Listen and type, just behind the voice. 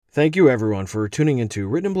Thank you, everyone, for tuning into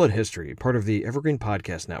Written in Blood History, part of the Evergreen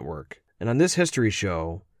Podcast Network. And on this history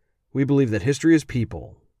show, we believe that history is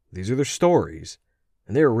people. These are their stories,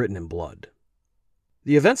 and they are written in blood.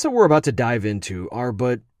 The events that we're about to dive into are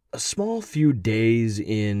but a small few days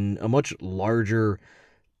in a much larger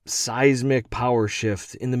seismic power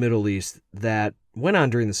shift in the Middle East that went on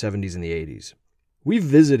during the 70s and the 80s. We've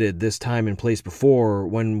visited this time and place before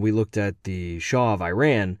when we looked at the Shah of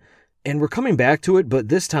Iran, and we're coming back to it, but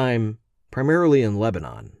this time primarily in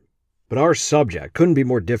Lebanon. But our subject couldn't be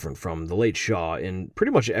more different from the late Shah in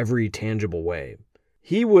pretty much every tangible way.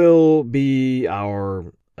 He will be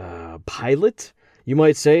our pilot, you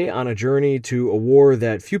might say, on a journey to a war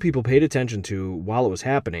that few people paid attention to while it was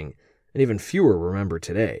happening, and even fewer remember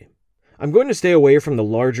today. I'm going to stay away from the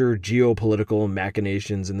larger geopolitical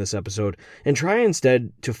machinations in this episode and try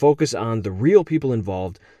instead to focus on the real people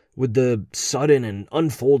involved with the sudden and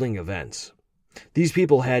unfolding events. These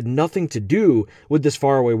people had nothing to do with this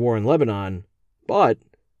faraway war in Lebanon, but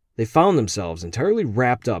they found themselves entirely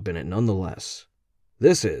wrapped up in it nonetheless.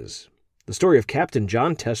 This is the story of Captain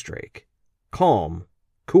John Testrake, calm,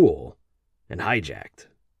 cool, and hijacked.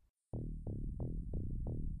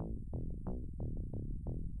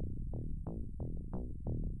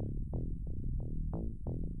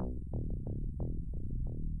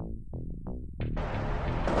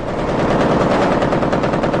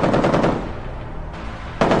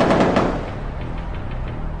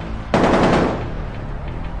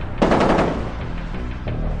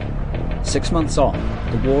 Six months on,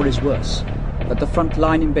 the war is worse. At the front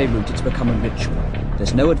line in Beirut, it's become a ritual.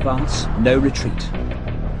 There's no advance, no retreat.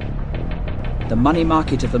 The money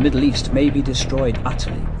market of the Middle East may be destroyed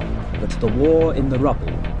utterly, but the war in the rubble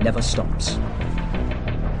never stops.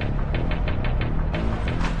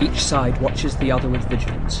 Each side watches the other with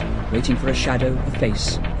vigilance, waiting for a shadow, a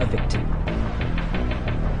face, a victim.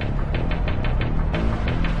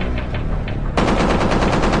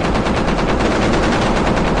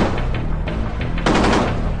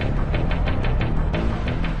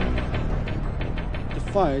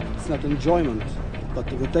 Fight, it's not enjoyment, but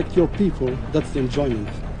to protect your people, that's the enjoyment.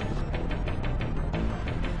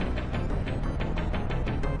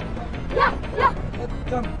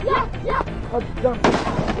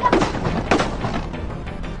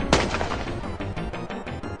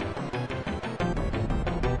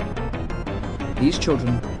 These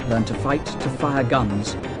children learn to fight, to fire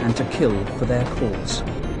guns, and to kill for their cause.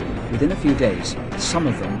 Within a few days, some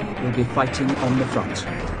of them will be fighting on the front.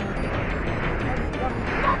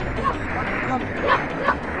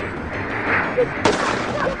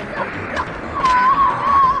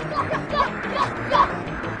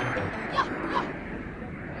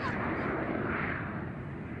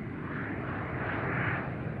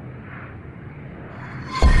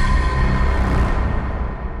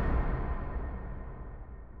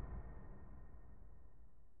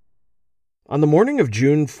 On the morning of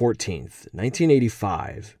June 14th,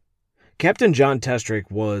 1985, Captain John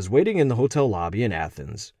Testrake was waiting in the hotel lobby in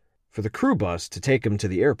Athens for the crew bus to take him to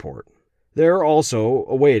the airport. There also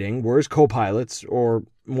awaiting were his co-pilots, or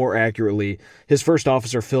more accurately, his first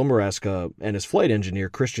officer Phil Maresca and his flight engineer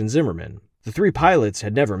Christian Zimmerman. The three pilots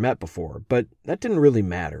had never met before, but that didn't really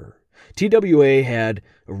matter. TWA had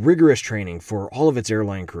a rigorous training for all of its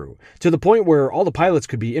airline crew, to the point where all the pilots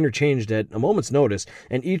could be interchanged at a moment's notice,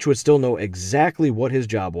 and each would still know exactly what his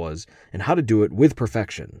job was and how to do it with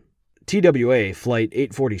perfection. TWA Flight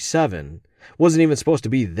 847 wasn't even supposed to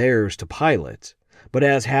be theirs to pilot, but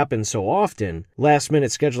as happens so often, last-minute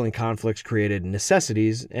scheduling conflicts created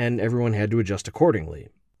necessities, and everyone had to adjust accordingly.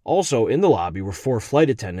 Also in the lobby were four flight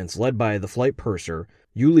attendants led by the flight purser,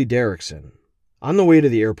 Yuli Derrickson. On the way to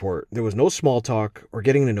the airport, there was no small talk or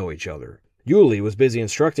getting to know each other. Yuli was busy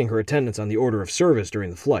instructing her attendants on the order of service during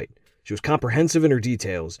the flight. She was comprehensive in her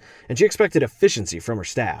details, and she expected efficiency from her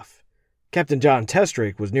staff. Captain John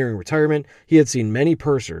Testrake was nearing retirement. He had seen many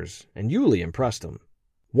pursers, and Yuli impressed him.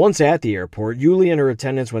 Once at the airport, Yuli and her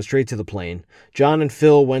attendants went straight to the plane. John and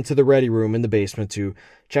Phil went to the ready room in the basement to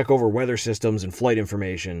check over weather systems and flight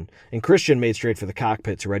information, and Christian made straight for the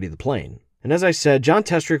cockpit to ready the plane. And as I said, John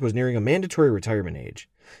Testrake was nearing a mandatory retirement age.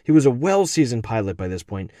 He was a well-seasoned pilot by this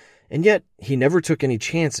point, and yet he never took any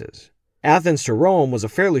chances. Athens to Rome was a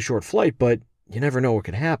fairly short flight, but you never know what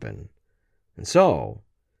could happen. And so,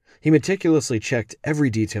 he meticulously checked every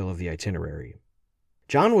detail of the itinerary.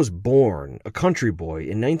 John was born a country boy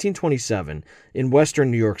in 1927 in western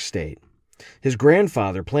New York State. His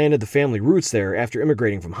grandfather planted the family roots there after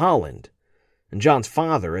immigrating from Holland. And John's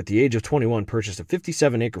father, at the age of 21, purchased a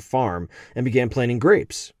 57-acre farm and began planting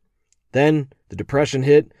grapes. Then the Depression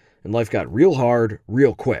hit, and life got real hard,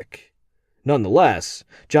 real quick. Nonetheless,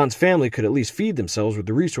 John's family could at least feed themselves with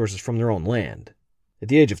the resources from their own land. At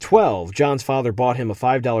the age of 12, John's father bought him a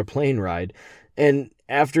 $5 plane ride, and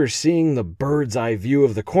after seeing the bird's-eye view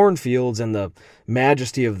of the cornfields and the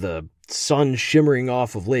majesty of the sun shimmering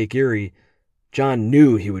off of Lake Erie, John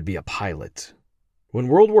knew he would be a pilot. When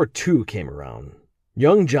World War II came around,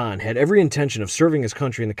 young John had every intention of serving his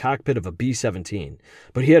country in the cockpit of a B-17,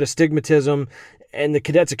 but he had astigmatism, and the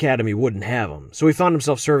Cadets Academy wouldn't have him, so he found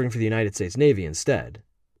himself serving for the United States Navy instead.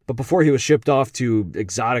 But before he was shipped off to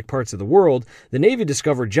exotic parts of the world, the Navy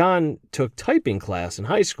discovered John took typing class in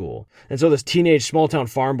high school, and so this teenage small-town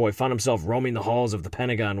farm boy found himself roaming the halls of the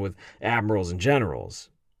Pentagon with admirals and generals.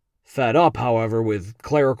 Fed up, however, with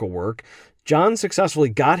clerical work, John successfully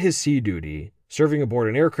got his sea duty, serving aboard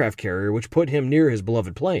an aircraft carrier which put him near his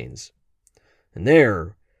beloved planes. And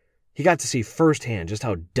there, he got to see firsthand just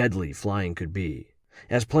how deadly flying could be,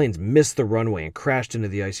 as planes missed the runway and crashed into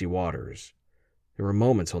the icy waters. There were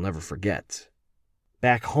moments he'll never forget.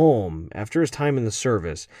 Back home, after his time in the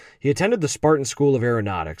service, he attended the Spartan School of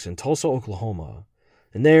Aeronautics in Tulsa, Oklahoma,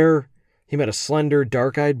 and there he met a slender,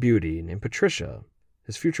 dark-eyed beauty named Patricia,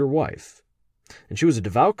 his future wife. And she was a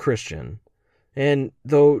devout Christian, and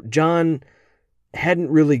though John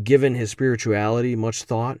hadn't really given his spirituality much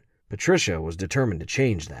thought, Patricia was determined to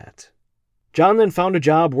change that. John then found a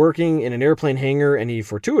job working in an airplane hangar, and he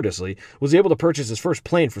fortuitously was able to purchase his first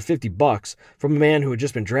plane for $50 from a man who had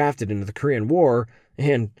just been drafted into the Korean War,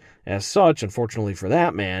 and as such, unfortunately for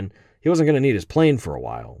that man, he wasn't going to need his plane for a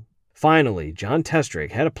while. Finally, John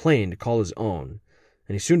Testrake had a plane to call his own,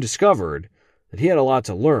 and he soon discovered that he had a lot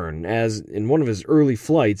to learn, as in one of his early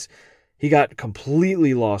flights, he got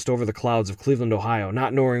completely lost over the clouds of Cleveland, Ohio,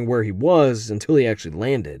 not knowing where he was until he actually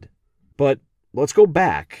landed. But let's go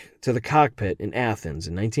back to the cockpit in Athens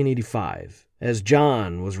in 1985, as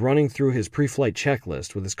John was running through his pre-flight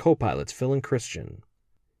checklist with his co-pilots Phil and Christian.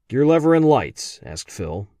 "Gear lever and lights," asked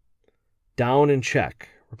Phil. "Down and check,"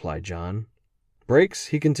 replied John. "Brakes,"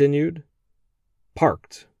 he continued.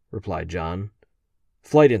 "Parked," replied John.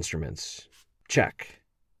 "Flight instruments, check.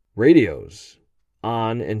 Radios,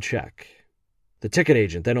 on and check." The ticket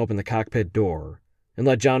agent then opened the cockpit door and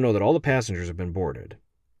let John know that all the passengers had been boarded.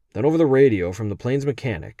 Then over the radio from the plane's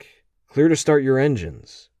mechanic, "Clear to start your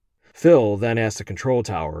engines." Phil then asked the control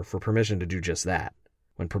tower for permission to do just that.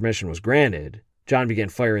 When permission was granted, John began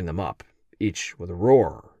firing them up, each with a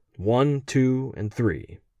roar. 1, 2, and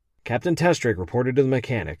 3. Captain Testrake reported to the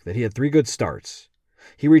mechanic that he had 3 good starts.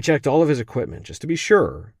 He rechecked all of his equipment just to be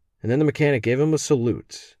sure, and then the mechanic gave him a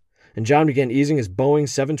salute, and John began easing his Boeing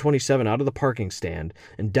 727 out of the parking stand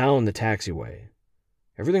and down the taxiway.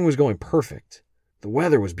 Everything was going perfect. The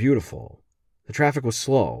weather was beautiful. The traffic was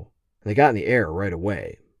slow, and they got in the air right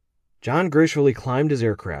away. John gracefully climbed his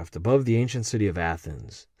aircraft above the ancient city of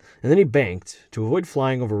Athens, and then he banked to avoid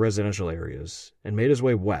flying over residential areas and made his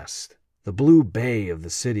way west. The blue bay of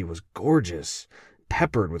the city was gorgeous,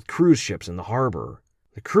 peppered with cruise ships in the harbor.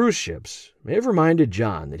 The cruise ships may have reminded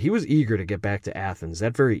John that he was eager to get back to Athens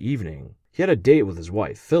that very evening. He had a date with his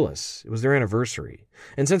wife, Phyllis. It was their anniversary,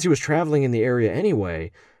 and since he was traveling in the area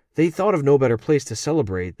anyway, they thought of no better place to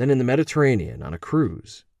celebrate than in the Mediterranean on a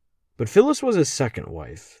cruise. But Phyllis was his second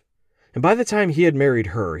wife, and by the time he had married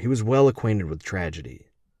her, he was well acquainted with tragedy.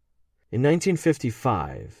 In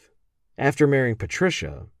 1955, after marrying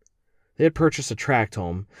Patricia, they had purchased a tract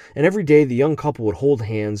home, and every day the young couple would hold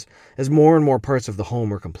hands as more and more parts of the home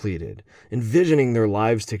were completed, envisioning their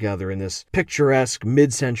lives together in this picturesque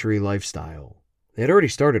mid-century lifestyle. They had already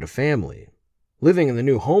started a family. Living in the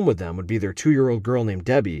new home with them would be their 2-year-old girl named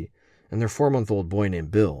Debbie and their 4-month-old boy named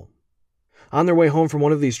Bill. On their way home from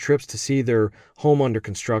one of these trips to see their home under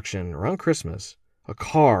construction around Christmas, a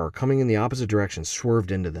car coming in the opposite direction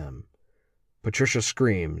swerved into them. Patricia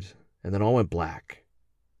screamed, and then all went black.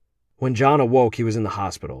 When John awoke, he was in the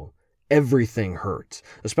hospital. Everything hurt,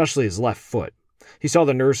 especially his left foot. He saw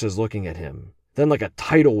the nurses looking at him. Then, like a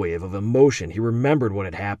tidal wave of emotion, he remembered what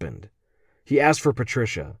had happened. He asked for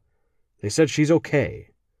Patricia. They said she's okay.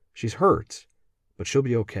 She's hurt, but she'll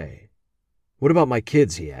be okay. "What about my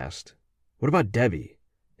kids?" he asked. "What about Debbie?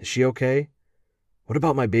 Is she okay? What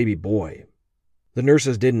about my baby boy?" The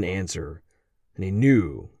nurses didn't answer, and he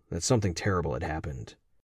knew that something terrible had happened.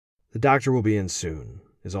 "The doctor will be in soon,"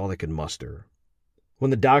 is all they could muster.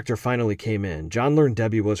 When the doctor finally came in, John learned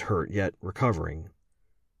Debbie was hurt, yet recovering.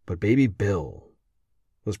 But baby Bill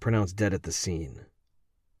was pronounced dead at the scene.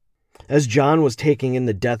 As John was taking in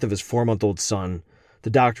the death of his 4-month-old son, the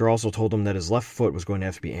doctor also told him that his left foot was going to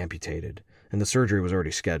have to be amputated, and the surgery was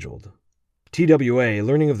already scheduled. TWA,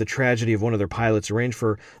 learning of the tragedy of one of their pilots, arranged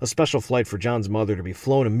for a special flight for John's mother to be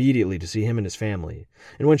flown immediately to see him and his family.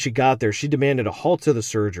 And when she got there, she demanded a halt to the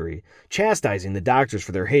surgery, chastising the doctors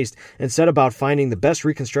for their haste, and set about finding the best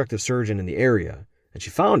reconstructive surgeon in the area. And she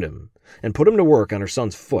found him, and put him to work on her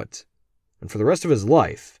son's foot. And for the rest of his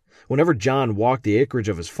life, whenever John walked the acreage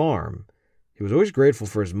of his farm, he was always grateful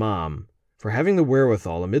for his mom for having the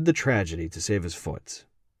wherewithal amid the tragedy to save his foot.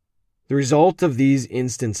 The result of these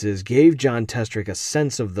instances gave John Testrake a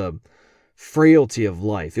sense of the frailty of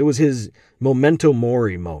life. It was his memento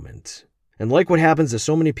mori moment. And like what happens to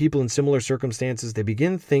so many people in similar circumstances, they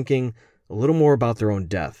begin thinking a little more about their own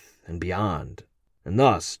death and beyond. And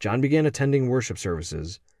thus, John began attending worship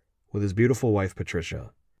services with his beautiful wife,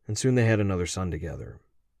 Patricia, and soon they had another son together.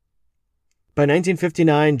 By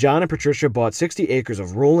 1959, John and Patricia bought 60 acres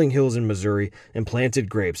of rolling hills in Missouri and planted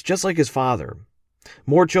grapes, just like his father.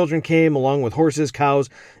 More children came, along with horses, cows,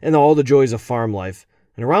 and all the joys of farm life.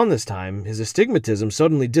 And around this time, his astigmatism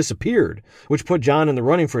suddenly disappeared, which put John in the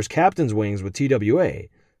running for his captain's wings with TWA.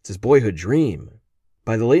 It's his boyhood dream.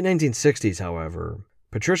 By the late 1960s, however,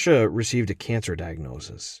 Patricia received a cancer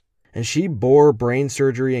diagnosis, and she bore brain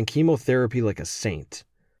surgery and chemotherapy like a saint.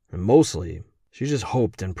 And mostly, she just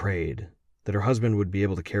hoped and prayed that her husband would be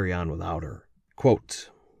able to carry on without her. Quote,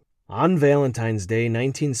 "On Valentine's Day,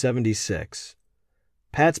 1976,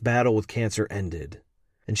 Pat's battle with cancer ended,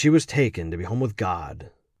 and she was taken to be home with God.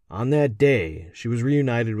 On that day, she was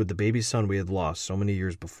reunited with the baby son we had lost so many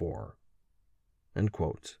years before." End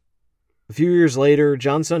quote. A few years later,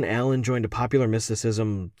 John's son Alan joined a popular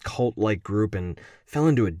mysticism cult-like group and fell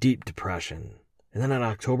into a deep depression. And then on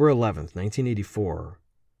October 11th, 1984,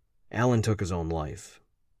 Alan took his own life.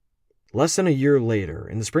 Less than a year later,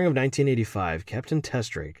 in the spring of 1985, Captain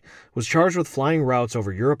Testrake was charged with flying routes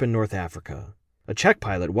over Europe and North Africa. A Czech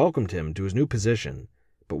pilot welcomed him to his new position,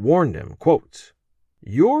 but warned him, quote,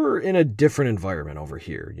 "You're in a different environment over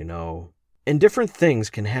here, you know, and different things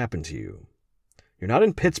can happen to you. You're not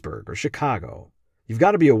in Pittsburgh or Chicago. You've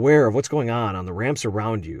got to be aware of what's going on the ramps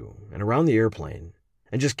around you and around the airplane,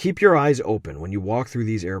 and just keep your eyes open when you walk through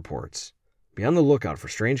these airports. Be on the lookout for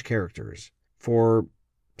strange characters, for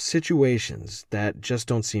situations that just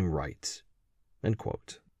don't seem right." End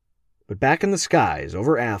quote. But back in the skies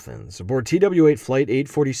over Athens, aboard TW-8 Flight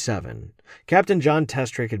 847, Captain John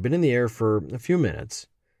Testrake had been in the air for a few minutes.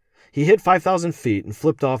 He hit 5,000 feet and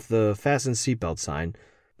flipped off the fasten seatbelt sign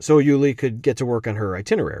so Yuli could get to work on her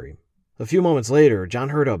itinerary. A few moments later, John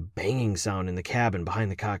heard a banging sound in the cabin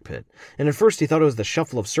behind the cockpit, and at first he thought it was the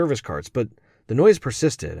shuffle of service carts, but the noise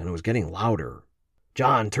persisted and it was getting louder.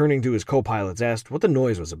 John, turning to his co-pilots, asked what the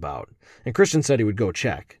noise was about, and Christian said he would go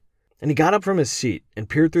check. And he got up from his seat and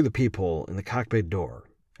peered through the peephole in the cockpit door.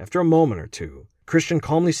 After a moment or two, Christian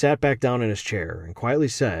calmly sat back down in his chair and quietly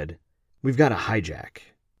said, "We've got a hijack."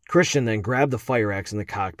 Christian then grabbed the fire axe in the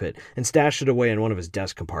cockpit and stashed it away in one of his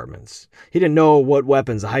desk compartments. He didn't know what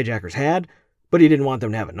weapons the hijackers had, but he didn't want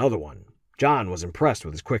them to have another one. John was impressed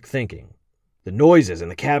with his quick thinking. The noises in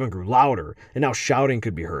the cabin grew louder, and now shouting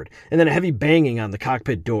could be heard, and then a heavy banging on the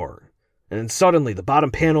cockpit door. And then suddenly the bottom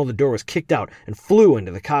panel of the door was kicked out and flew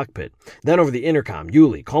into the cockpit. Then over the intercom,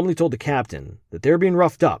 Yuli calmly told the captain that they were being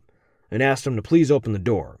roughed up and asked him to please open the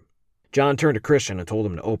door. John turned to Christian and told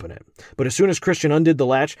him to open it. But as soon as Christian undid the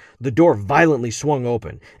latch, the door violently swung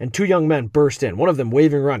open, and two young men burst in, one of them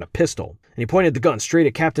waving around a pistol. And he pointed the gun straight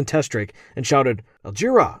at Captain Testrake and shouted,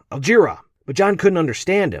 "Algira! Algira!" But John couldn't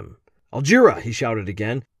understand him. "Algira!" he shouted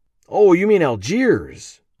again. "Oh, you mean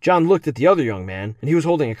Algiers." John looked at the other young man, and he was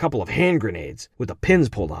holding a couple of hand grenades with the pins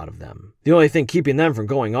pulled out of them. The only thing keeping them from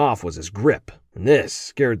going off was his grip, and this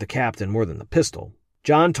scared the captain more than the pistol.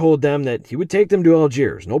 John told them that he would take them to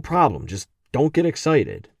Algiers, no problem, just don't get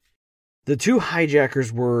excited. The two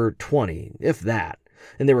hijackers were 20, if that,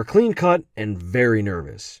 and they were clean-cut and very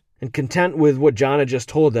nervous. And content with what John had just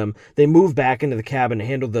told them, they moved back into the cabin to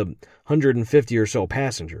handle the 150 or so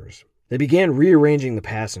passengers. They began rearranging the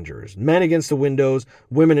passengers, men against the windows,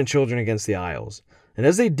 women and children against the aisles. And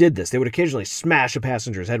as they did this, they would occasionally smash a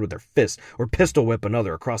passenger's head with their fist or pistol whip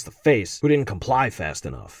another across the face who didn't comply fast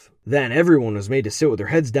enough. Then everyone was made to sit with their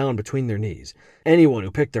heads down between their knees. Anyone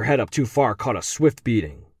who picked their head up too far caught a swift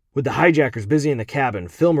beating. With the hijackers busy in the cabin,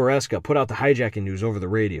 Phil Maresca put out the hijacking news over the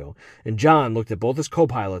radio, and John looked at both his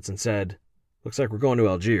co-pilots and said, "Looks like we're going to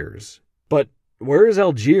Algiers." "But where is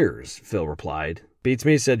Algiers?" Phil replied. "Beats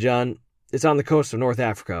me," said John. "It's on the coast of North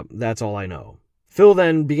Africa. That's all I know." Phil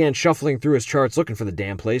then began shuffling through his charts looking for the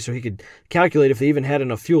damn place so he could calculate if they even had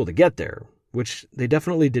enough fuel to get there, which they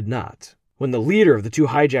definitely did not. When the leader of the two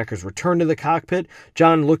hijackers returned to the cockpit,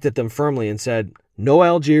 John looked at them firmly and said, "No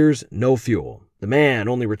Algiers, no fuel." The man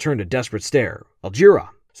only returned a desperate stare. Algira!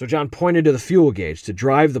 So John pointed to the fuel gauge to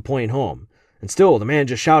drive the point home, and still the man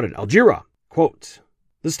just shouted, Algira! Quote,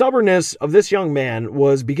 the stubbornness of this young man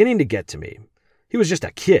was beginning to get to me. He was just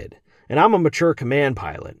a kid, and I'm a mature command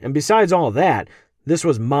pilot, and besides all that, this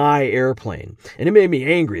was my airplane, and it made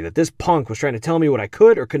me angry that this punk was trying to tell me what I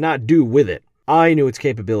could or could not do with it. I knew its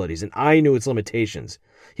capabilities, and I knew its limitations.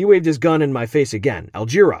 He waved his gun in my face again.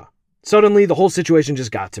 Algira! Suddenly, the whole situation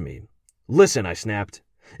just got to me. Listen, I snapped.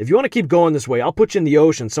 If you want to keep going this way, I'll put you in the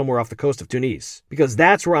ocean somewhere off the coast of Tunis, because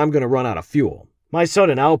that's where I'm going to run out of fuel. My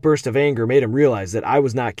sudden outburst of anger made him realize that I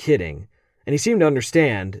was not kidding, and he seemed to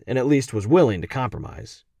understand and at least was willing to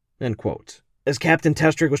compromise. End quote. As Captain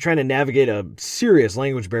Testrake was trying to navigate a serious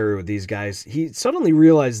language barrier with these guys, he suddenly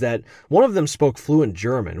realized that one of them spoke fluent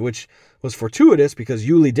German, which was fortuitous because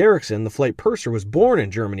Julie Derrickson, the flight purser, was born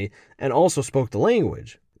in Germany and also spoke the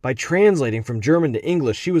language. By translating from German to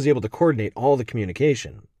English, she was able to coordinate all the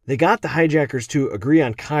communication. They got the hijackers to agree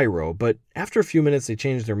on Cairo, but after a few minutes they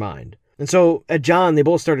changed their mind. And so, at John, they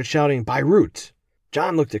both started shouting, Beirut.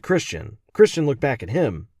 John looked at Christian. Christian looked back at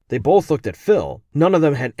him. They both looked at Phil. None of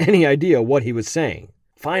them had any idea what he was saying.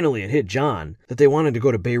 Finally, it hit John that they wanted to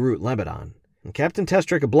go to Beirut, Lebanon. And Captain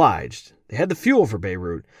Testrake obliged. They had the fuel for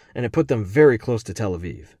Beirut, and it put them very close to Tel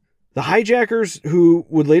Aviv. The hijackers, who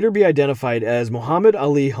would later be identified as Mohammed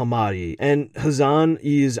Ali Hamadi and Hassan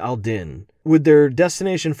Iz al-Din, with their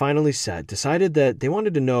destination finally set, decided that they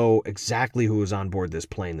wanted to know exactly who was on board this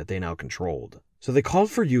plane that they now controlled. So they called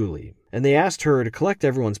for Yuli, and they asked her to collect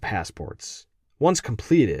everyone's passports. Once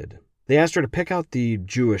completed, they asked her to pick out the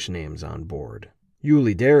Jewish names on board.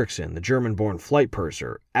 Julie Derrickson, the German-born flight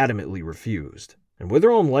purser, adamantly refused. And with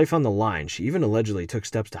her own life on the line, she even allegedly took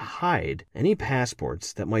steps to hide any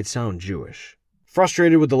passports that might sound Jewish.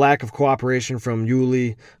 Frustrated with the lack of cooperation from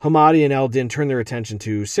Yuli, Hamadi and Al-Din turned their attention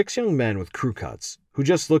to 6 young men with crew cuts, who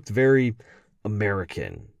just looked very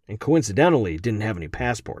American, and coincidentally didn't have any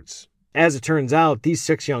passports. As it turns out, these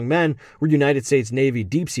 6 young men were United States Navy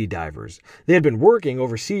deep-sea divers. They had been working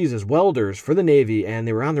overseas as welders for the Navy, and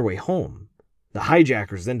they were on their way home. The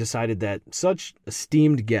hijackers then decided that such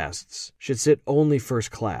esteemed guests should sit only first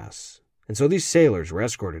class, and so these sailors were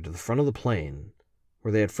escorted to the front of the plane,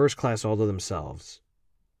 where they had first class all to themselves.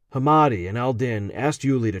 Hamadi and Al-Din asked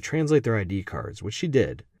Yuli to translate their ID cards, which she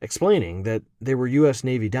did, explaining that they were U.S.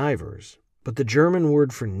 Navy divers, but the German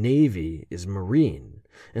word for Navy is Marine,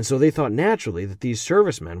 and so they thought naturally that these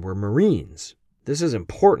servicemen were Marines. This is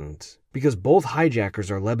important because both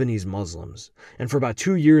hijackers are Lebanese Muslims, and for about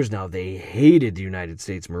 2 years now they hated the United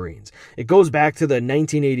States Marines. It goes back to the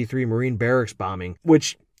 1983 Marine barracks bombing,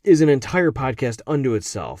 which is an entire podcast unto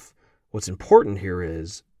itself. What's important here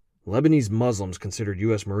is Lebanese Muslims considered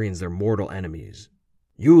U.S. Marines their mortal enemies.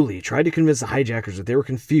 Yuli tried to convince the hijackers that they were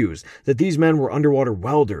confused, that these men were underwater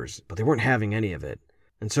welders, but they weren't having any of it.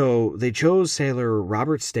 And so they chose sailor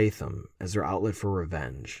Robert Statham as their outlet for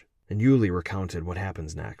revenge. And Yuli recounted what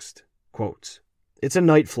happens next. Quote, it's a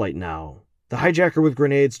night flight now. The hijacker with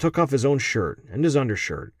grenades took off his own shirt and his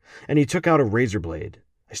undershirt, and he took out a razor blade.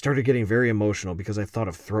 I started getting very emotional because I thought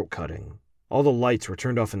of throat cutting. All the lights were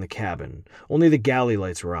turned off in the cabin. Only the galley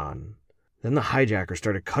lights were on. Then the hijacker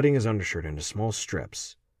started cutting his undershirt into small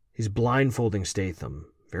strips. He's blindfolding Statham,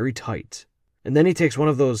 very tight. And then he takes one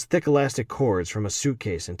of those thick elastic cords from a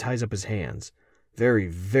suitcase and ties up his hands, very,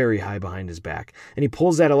 very high behind his back, and he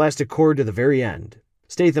pulls that elastic cord to the very end.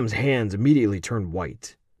 Statham's hands immediately turn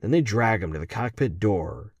white. Then they drag him to the cockpit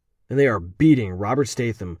door, and they are beating Robert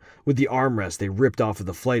Statham with the armrest they ripped off of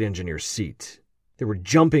the flight engineer's seat. They were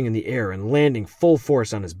jumping in the air and landing full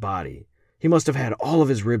force on his body. He must have had all of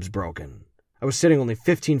his ribs broken. I was sitting only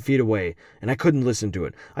 15 feet away, and I couldn't listen to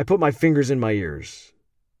it. I put my fingers in my ears.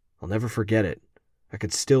 I'll never forget it. I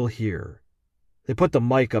could still hear. They put the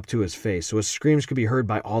mic up to his face so his screams could be heard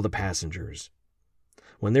by all the passengers.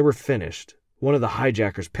 When they were finished, one of the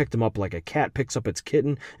hijackers picked him up like a cat picks up its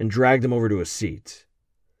kitten and dragged him over to a seat.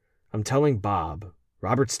 I'm telling Bob,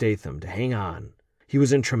 Robert Statham, to hang on. He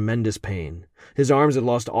was in tremendous pain. His arms had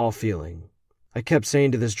lost all feeling. I kept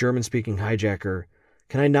saying to this German-speaking hijacker,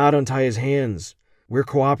 can I not untie his hands? We're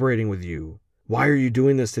cooperating with you. Why are you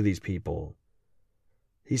doing this to these people?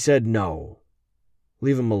 He said no.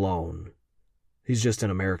 Leave him alone. He's just an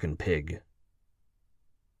American pig.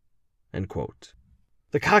 End quote.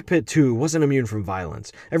 The cockpit, too, wasn't immune from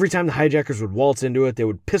violence. Every time the hijackers would waltz into it, they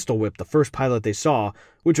would pistol whip the first pilot they saw,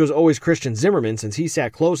 which was always Christian Zimmerman since he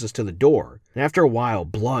sat closest to the door. And after a while,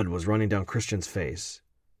 blood was running down Christian's face.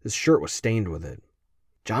 His shirt was stained with it.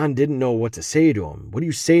 John didn't know what to say to him. What do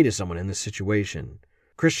you say to someone in this situation?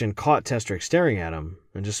 Christian caught Testrake staring at him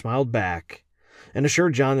and just smiled back. and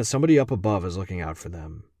assured John that somebody up above is looking out for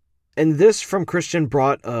them. And this from Christian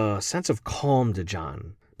brought a sense of calm to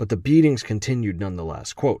John, but the beatings continued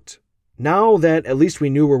nonetheless. Quote, "Now that at least we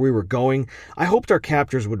knew where we were going, I hoped our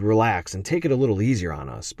captors would relax and take it a little easier on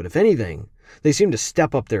us, but if anything, they seemed to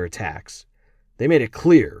step up their attacks. They made it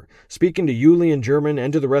clear, speaking to Yuli in German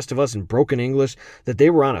and to the rest of us in broken English, that they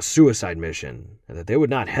were on a suicide mission, and that they would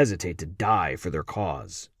not hesitate to die for their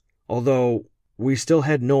cause. Although we still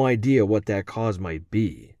had no idea what that cause might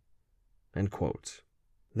be." End quote.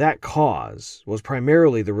 That cause was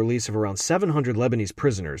primarily the release of around 700 Lebanese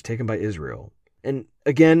prisoners taken by Israel. And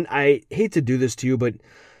again, I hate to do this to you, but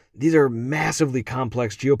these are massively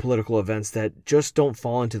complex geopolitical events that just don't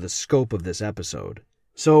fall into the scope of this episode.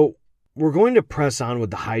 So we're going to press on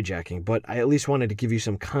with the hijacking, but I at least wanted to give you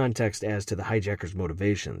some context as to the hijackers'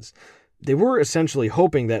 motivations. They were essentially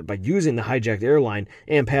hoping that by using the hijacked airline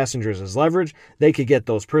and passengers as leverage, they could get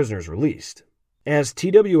those prisoners released. As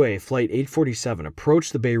TWA Flight 847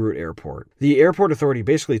 approached the Beirut airport, the airport authority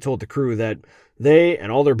basically told the crew that they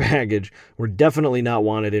and all their baggage were definitely not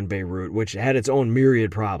wanted in Beirut, which had its own myriad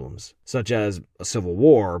problems, such as a civil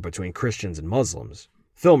war between Christians and Muslims.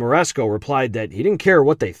 Phil Moresco replied that he didn't care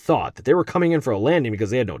what they thought, that they were coming in for a landing because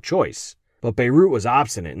they had no choice. But Beirut was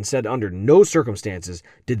obstinate and said under no circumstances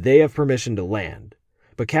did they have permission to land.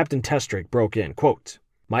 But Captain Testrake broke in, quote,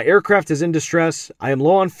 "My aircraft is in distress, I am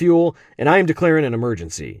low on fuel, and I am declaring an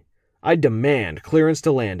emergency. I demand clearance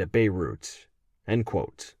to land at Beirut." End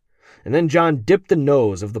quote. And then John dipped the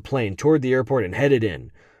nose of the plane toward the airport and headed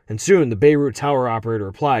in, and soon the Beirut tower operator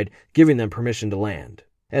replied, giving them permission to land.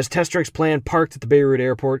 As Testrake's plane parked at the Beirut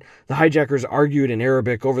airport, the hijackers argued in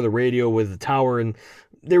Arabic over the radio with the tower, and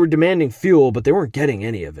they were demanding fuel, but they weren't getting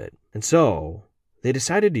any of it. And so they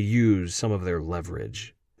decided to use some of their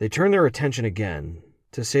leverage. They turned their attention again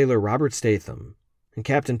to sailor Robert Statham, and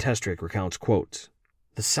Captain Testrake recounts, quote,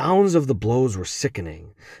 "The sounds of the blows were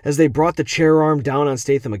sickening, as they brought the chair arm down on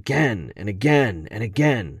Statham again and again and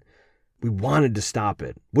again. We wanted to stop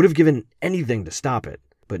it, would have given anything to stop it,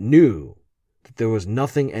 but knew that there was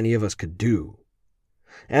nothing any of us could do."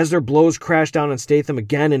 As their blows crashed down on Statham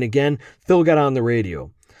again and again, Phil got on the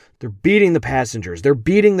radio. "They're beating the passengers, they're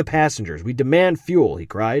beating the passengers. We demand fuel," he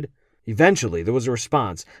cried. Eventually, there was a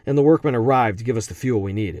response, and the workmen arrived to give us the fuel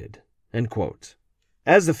we needed. End quote.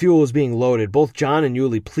 As the fuel was being loaded, both John and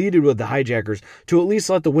Yuli pleaded with the hijackers to at least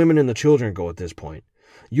let the women and the children go at this point.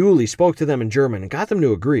 Yuli spoke to them in German and got them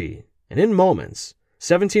to agree, and in moments,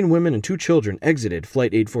 17 women and 2 children exited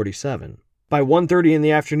Flight 847. By 1:30 in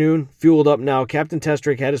the afternoon, fueled up now, Captain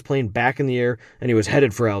Testrake had his plane back in the air, and he was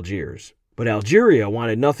headed for Algiers. But Algeria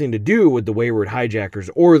wanted nothing to do with the wayward hijackers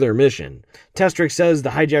or their mission. Testrake says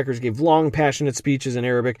the hijackers gave long, passionate speeches in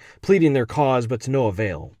Arabic, pleading their cause, but to no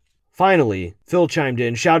avail. Finally, Phil chimed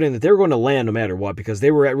in, shouting that they were going to land no matter what because they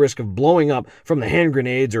were at risk of blowing up from the hand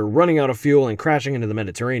grenades or running out of fuel and crashing into the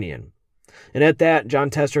Mediterranean. And at that, John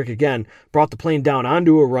Testrake again brought the plane down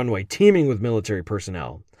onto a runway teeming with military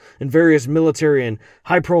personnel. And various military and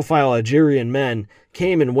high-profile Algerian men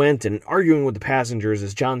came and went and arguing with the passengers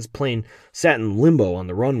as John's plane sat in limbo on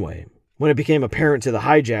the runway. When it became apparent to the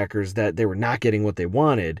hijackers that they were not getting what they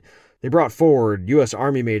wanted, they brought forward U.S.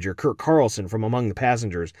 Army Major Kurt Carlson from among the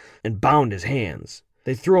passengers and bound his hands.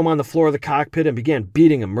 They threw him on the floor of the cockpit and began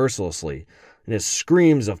beating him mercilessly, and his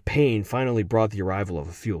screams of pain finally brought the arrival of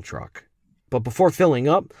a fuel truck. But before filling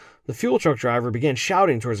up, the fuel truck driver began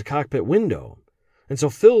shouting towards the cockpit window. And so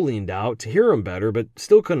Phil leaned out to hear him better, but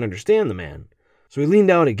still couldn't understand the man. So he leaned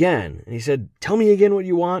out again, and he said, "Tell me again what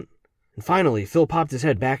you want." And finally, Phil popped his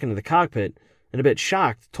head back into the cockpit, and a bit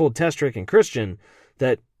shocked, told Testrake and Christian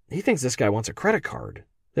that he thinks this guy wants a credit card.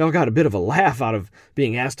 They all got a bit of a laugh out of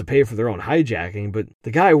being asked to pay for their own hijacking, but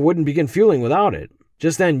the guy wouldn't begin fueling without it.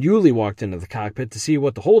 Just then, Yuli walked into the cockpit to see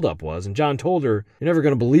what the holdup was, and John told her, "You're never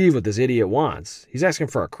going to believe what this idiot wants. He's asking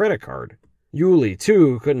for a credit card." Yuli,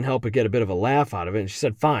 too, couldn't help but get a bit of a laugh out of it, and she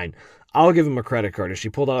said, "Fine, I'll give him a credit card," as she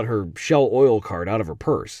pulled out her Shell oil card out of her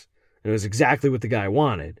purse. And it was exactly what the guy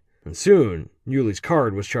wanted. And soon, Yuli's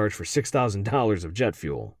card was charged for $6,000 of jet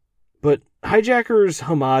fuel. But hijackers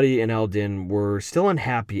Hamadi and Al-Din were still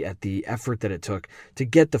unhappy at the effort that it took to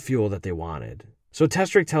get the fuel that they wanted. So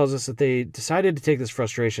Testrake tells us that they decided to take this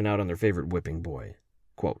frustration out on their favorite whipping boy.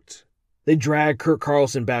 Quote, "They dragged Kurt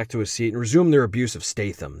Carlson back to his seat and resumed their abuse of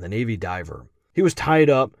Statham, the Navy diver. He was tied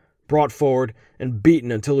up, brought forward, and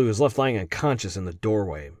beaten until he was left lying unconscious in the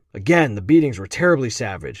doorway. Again, the beatings were terribly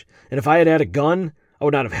savage, and if I had had a gun, I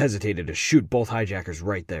would not have hesitated to shoot both hijackers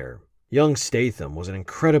right there. Young Statham was an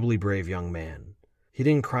incredibly brave young man. He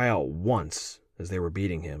didn't cry out once as they were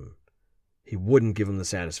beating him. He wouldn't give him the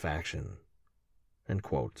satisfaction." End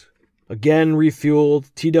quote. Again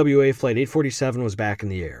refueled, TWA Flight 847 was back in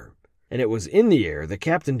the air. And it was in the air that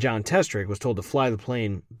Captain John Testrake was told to fly the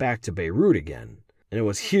plane back to Beirut again. And it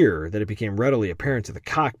was here that it became readily apparent to the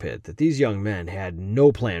cockpit that these young men had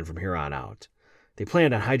no plan from here on out. They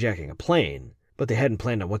planned on hijacking a plane, but they hadn't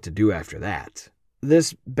planned on what to do after that.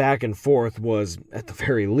 This back and forth was, at the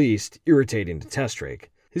very least, irritating to Testrake.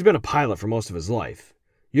 He's been a pilot for most of his life.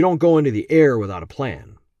 You don't go into the air without a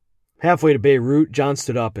plan. Halfway to Beirut, John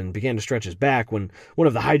stood up and began to stretch his back when one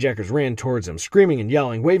of the hijackers ran towards him, screaming and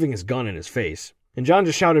yelling, waving his gun in his face. And John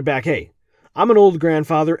just shouted back, "Hey, I'm an old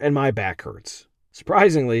grandfather and my back hurts."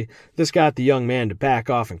 Surprisingly, this got the young man to back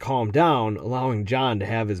off and calm down, allowing John to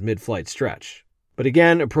have his mid-flight stretch. But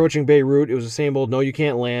again, approaching Beirut, it was the same old "no, you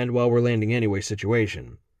can't land, well, we're landing anyway"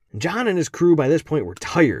 situation. And John and his crew by this point were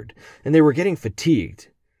tired, and they were getting fatigued.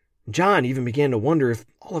 John even began to wonder if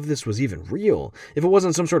all of this was even real, if it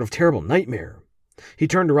wasn't some sort of terrible nightmare. He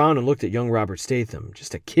turned around and looked at young Robert Statham,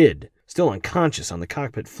 just a kid, still unconscious on the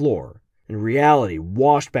cockpit floor. And reality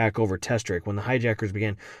washed back over Testrake when the hijackers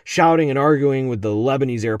began shouting and arguing with the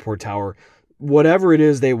Lebanese airport tower. Whatever it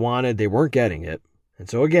is they wanted, they weren't getting it. And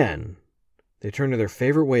so again, they turned to their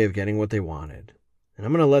favorite way of getting what they wanted. And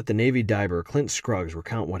I'm going to let the Navy diver Clint Scruggs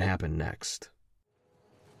recount what happened next.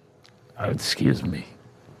 Excuse me.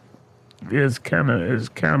 It's kind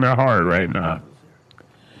of hard right now.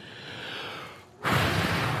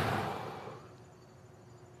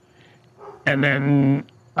 And then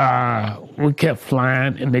we kept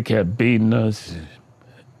flying, and they kept beating us.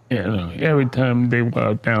 Every time they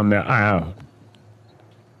walked down the aisle,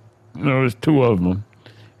 there was two of them,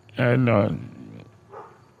 and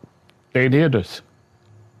they'd hit us.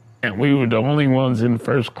 And we were the only ones in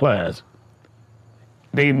first class.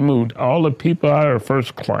 They moved all the people out of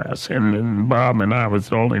first class, and then Bob and I was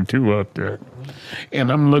the only two up there.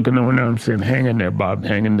 And I'm looking over there, I'm saying, "Hang in there, Bob,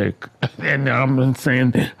 hang in there." And I'm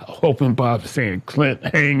saying, hoping Bob's saying, "Clint,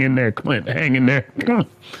 hang in there, Clint, hang in there."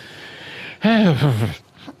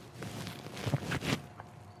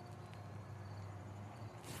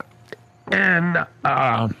 And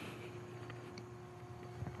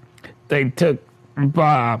they took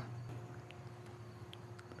Bob,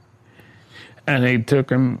 and they took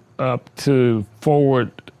him up to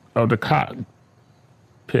forward of the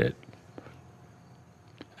cockpit.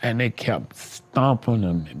 And they kept stomping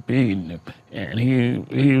him and beating him. And he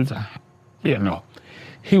was,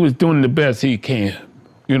 he was doing the best he can.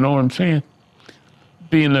 You know what I'm saying?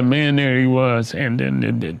 Being the man there he was, and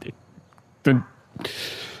then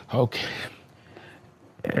okay.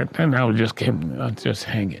 And then I was just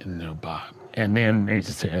hanging in there, Bob. And then they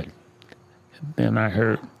said, then I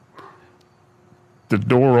heard the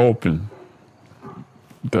door open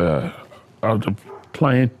of the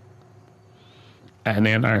plane, and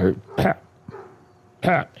then I heard pap,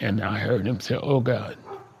 pap, and I heard him say, "Oh God,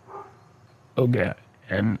 oh God,"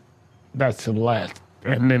 and that's the last.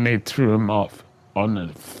 And then they threw him off on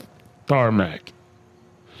the tarmac.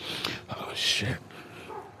 Oh shit.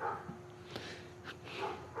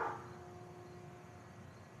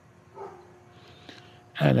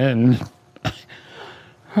 And then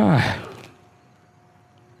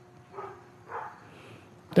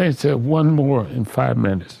they said one more in 5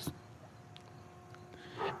 minutes.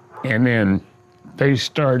 And then they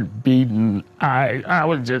started beating. I'm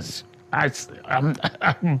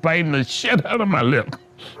biting the shit out of my lip.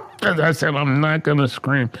 Because I said, I'm not going to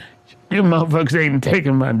scream. You motherfuckers ain't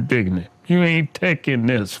taking my dignity. You ain't taking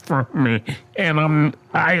this from me. And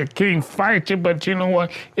I can't fight you, but you know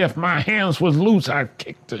what? If my hands was loose, I'd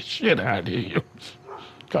kick the shit out of you.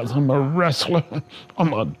 Because I'm a wrestler,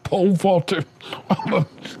 I'm a pole vaulter, I'm a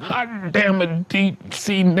hot damn a deep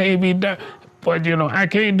sea Navy. But I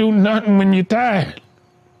can't do nothing when you're tired.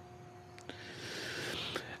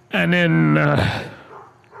 And then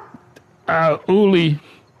Uli,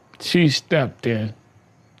 she stepped in.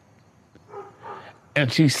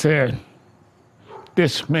 And she said,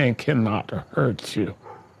 "This man cannot hurt you."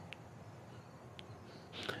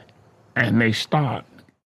 And they stopped.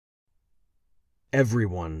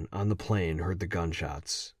 Everyone on the plane heard the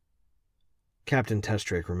gunshots. Captain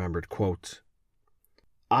Testrake remembered, quote,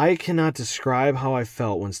 "I cannot describe how I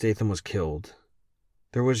felt when Statham was killed.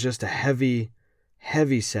 There was just a heavy,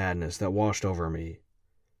 heavy sadness that washed over me.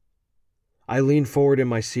 I leaned forward in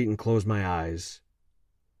my seat and closed my eyes.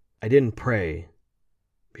 I didn't pray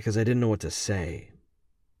because I didn't know what to say.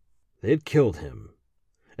 They had killed him,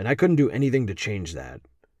 and I couldn't do anything to change that.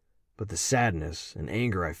 But the sadness and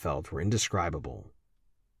anger I felt were indescribable."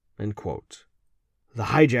 End quote. The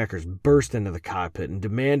hijackers burst into the cockpit and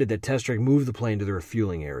demanded that Testrake move the plane to the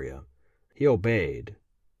refueling area. He obeyed.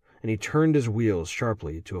 and he turned his wheels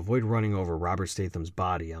sharply to avoid running over Robert Statham's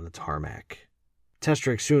body on the tarmac.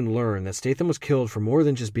 Testrake soon learned that Statham was killed for more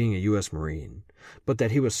than just being a U.S. Marine, but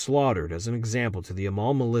that he was slaughtered as an example to the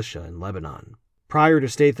Amal militia in Lebanon. Prior to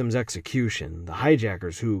Statham's execution, the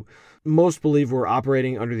hijackers, who most believe were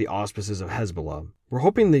operating under the auspices of Hezbollah, were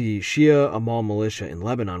hoping the Shia Amal militia in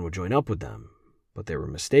Lebanon would join up with them, but they were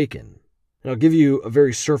mistaken. And I'll give you a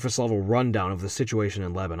very surface-level rundown of the situation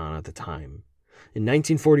in Lebanon at the time. In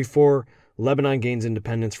 1944, Lebanon gains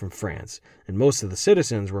independence from France, and most of the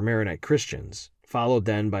citizens were Maronite Christians, followed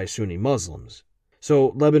then by Sunni Muslims.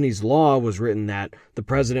 So Lebanese law was written that the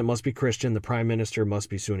president must be Christian, the prime minister must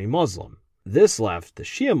be Sunni Muslim. This left the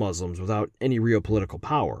Shia Muslims without any real political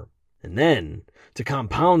power. And then, to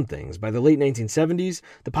compound things, by the late 1970s,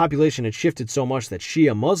 the population had shifted so much that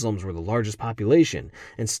Shia Muslims were the largest population,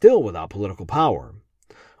 and still without political power.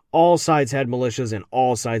 All sides had militias, and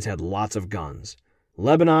all sides had lots of guns.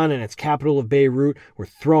 Lebanon and its capital of Beirut were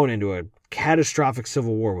thrown into a catastrophic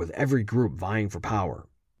civil war with every group vying for power.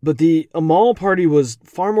 But the Amal party was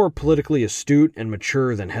far more politically astute and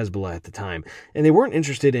mature than Hezbollah at the time, and they weren't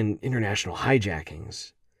interested in international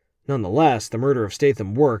hijackings. Nonetheless, the murder of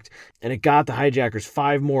Statham worked, and it got the hijackers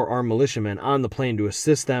 5 more armed militiamen on the plane to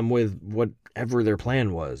assist them with whatever their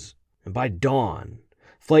plan was. And by dawn,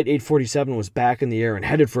 Flight 847 was back in the air and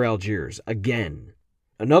headed for Algiers, again.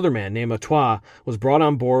 Another man named Atois was brought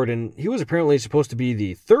on board, and he was apparently supposed to be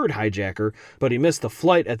the 3rd hijacker, but he missed the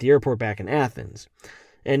flight at the airport back in Athens.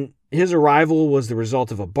 And his arrival was the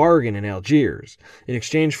result of a bargain in Algiers. In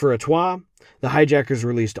exchange for Atois, the hijackers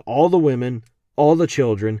released all the women, all the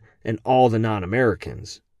children, and all the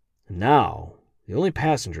non-Americans. And now, the only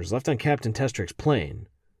passengers left on Captain Testrake's plane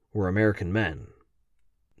were American men.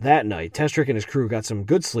 That night, Testrake and his crew got some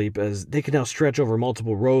good sleep as they could now stretch over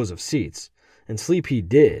multiple rows of seats. And sleep he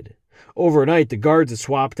did. Overnight, the guards had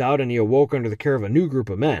swapped out and he awoke under the care of a new group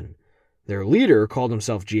of men. Their leader called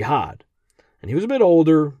himself Jihad. And he was a bit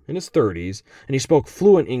older, in his 30s, and he spoke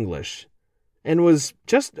fluent English, and was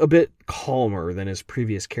just a bit calmer than his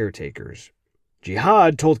previous caretakers.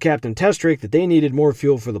 Jihad told Captain Testrake that they needed more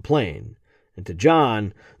fuel for the plane, and to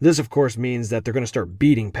John, this of course means that they're going to start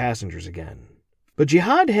beating passengers again. But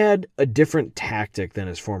Jihad had a different tactic than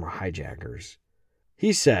his former hijackers.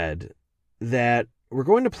 He said that we're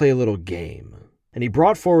going to play a little game. And he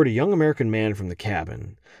brought forward a young American man from the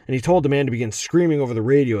cabin, and he told the man to begin screaming over the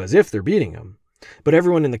radio as if they're beating him. But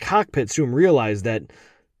everyone in the cockpit soon realized that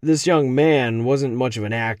this young man wasn't much of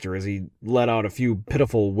an actor, as he let out a few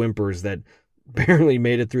pitiful whimpers that barely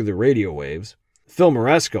made it through the radio waves. Phil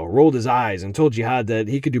Moresco rolled his eyes and told Jihad that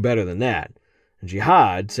he could do better than that. And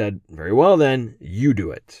Jihad said, "Very well then, you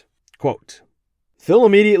do it." Quote, Phil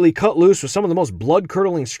immediately cut loose with some of the most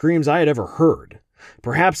blood-curdling screams I had ever heard.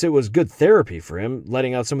 Perhaps it was good therapy for him,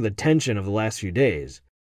 letting out some of the tension of the last few days.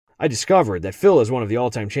 I discovered that Phil is one of the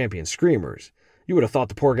all-time champion screamers. You would have thought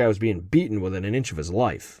the poor guy was being beaten within an inch of his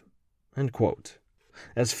life. End quote.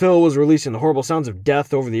 As Phil was releasing the horrible sounds of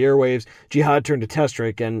death over the airwaves, Jihad turned to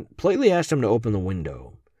Testrake and politely asked him to open the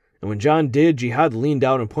window. And when John did, Jihad leaned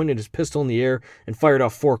out and pointed his pistol in the air and fired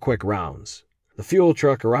off 4 quick rounds. The fuel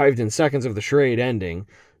truck arrived in seconds of the charade ending,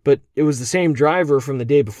 but it was the same driver from the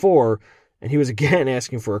day before, and he was again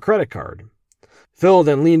asking for a credit card. Phil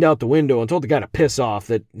then leaned out the window and told the guy to piss off,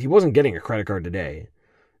 that he wasn't getting a credit card today.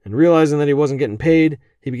 And realizing that he wasn't getting paid,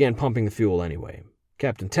 he began pumping the fuel anyway.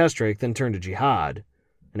 Captain Testrake then turned to Jihad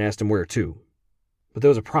and asked him where to. But there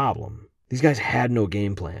was a problem. These guys had no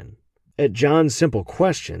game plan. At John's simple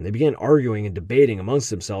question, they began arguing and debating amongst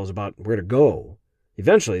themselves about where to go.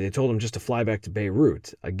 Eventually, they told him just to fly back to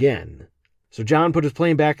Beirut, again. So John put his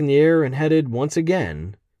plane back in the air and headed, once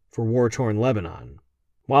again, for war-torn Lebanon.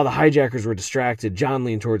 While the hijackers were distracted, John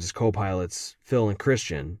leaned towards his co-pilots, Phil and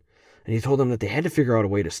Christian, and he told them that they had to figure out a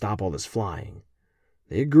way to stop all this flying.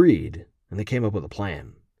 They agreed, and they came up with a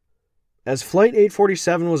plan. As Flight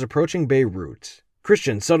 847 was approaching Beirut,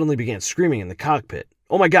 Christian suddenly began screaming in the cockpit,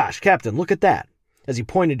 "Oh my gosh, Captain, look at that!" as he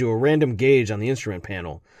pointed to a random gauge on the instrument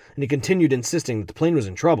panel, and he continued insisting that the plane was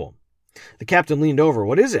in trouble. The captain leaned over.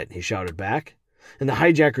 "What is it?" he shouted back. And the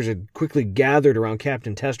hijackers had quickly gathered around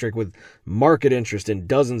Captain Testrake with marked interest in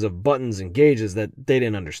dozens of buttons and gauges that they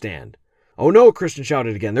didn't understand. "Oh no," Christian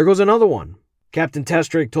shouted again. "There goes another one." Captain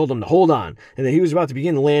Testrake told them to hold on, and that he was about to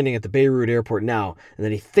begin landing at the Beirut airport now, and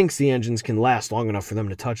that he thinks the engines can last long enough for them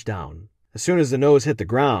to touch down. As soon as the nose hit the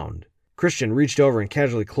ground, Christian reached over and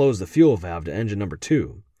casually closed the fuel valve to engine number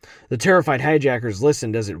 2. The terrified hijackers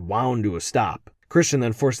listened as it wound to a stop. Christian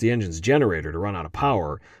then forced the engine's generator to run out of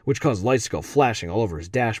power, which caused lights to go flashing all over his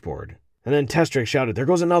dashboard. And then Testrake shouted, "There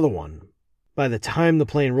goes another one." By the time the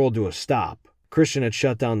plane rolled to a stop, Christian had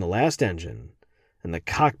shut down the last engine, and the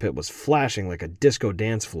cockpit was flashing like a disco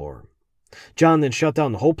dance floor. John then shut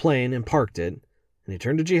down the whole plane and parked it, and he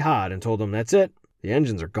turned to Jihad and told him, "That's it, the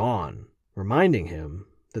engines are gone," reminding him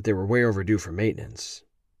that they were way overdue for maintenance.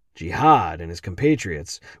 Jihad and his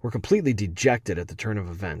compatriots were completely dejected at the turn of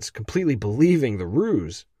events, completely believing the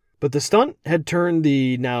ruse. But the stunt had turned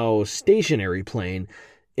the now stationary plane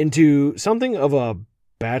into something of a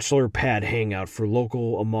bachelor pad hangout for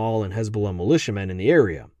local Amal and Hezbollah militiamen in the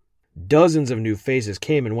area. Dozens of new faces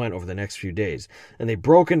came and went over the next few days, and they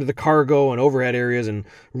broke into the cargo and overhead areas and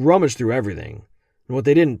rummaged through everything. And what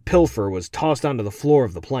they didn't pilfer was tossed onto the floor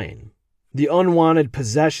of the plane. The unwanted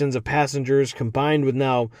possessions of passengers, combined with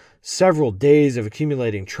now several days of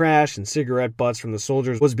accumulating trash and cigarette butts from the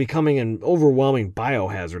soldiers, was becoming an overwhelming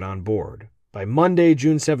biohazard on board. By Monday,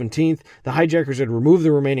 June 17th, the hijackers had removed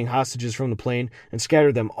the remaining hostages from the plane and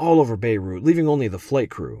scattered them all over Beirut, leaving only the flight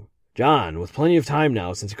crew. John, with plenty of time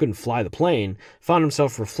now since he couldn't fly the plane, found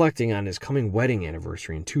himself reflecting on his coming wedding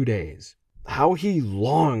anniversary in 2 days. How he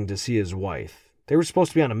longed to see his wife. They were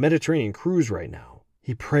supposed to be on a Mediterranean cruise right now.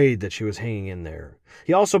 He prayed that she was hanging in there.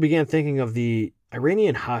 He also began thinking of the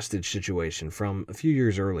Iranian hostage situation from a few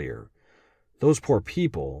years earlier. Those poor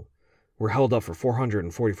people were held up for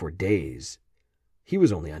 444 days. He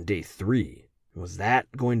was only on day 3. Was that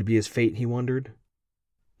going to be his fate, he wondered?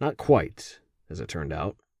 Not quite, as it turned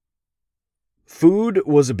out. Food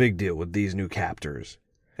was a big deal with these new captors.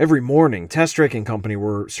 Every morning, Testrake and company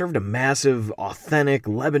were served a massive, authentic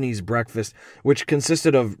Lebanese breakfast, which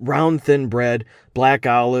consisted of round, thin bread, black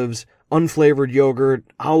olives, unflavored yogurt,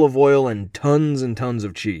 olive oil, and tons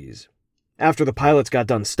of cheese. After the pilots got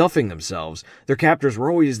done stuffing themselves, their captors were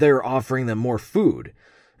always there offering them more food.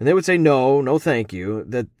 And they would say no thank you,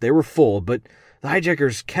 that they were full, but the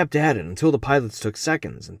hijackers kept at it until the pilots took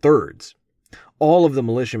seconds and thirds. All of the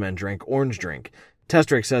militiamen drank orange drink.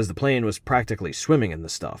 Testrake says the plane was practically swimming in the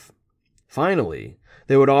stuff. Finally,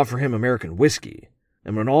 they would offer him American whiskey,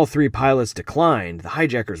 and when all 3 pilots declined, the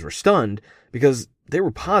hijackers were stunned because they were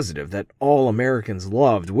positive that all Americans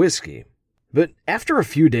loved whiskey. But after a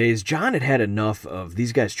few days, John had had enough of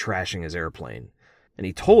these guys trashing his airplane, and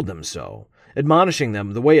he told them so, admonishing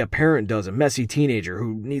them the way a parent does a messy teenager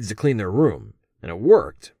who needs to clean their room, and it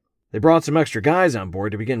worked. They brought some extra guys on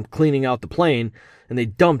board to begin cleaning out the plane, and they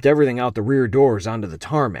dumped everything out the rear doors onto the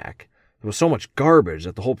tarmac. There was so much garbage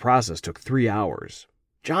that the whole process took 3 hours.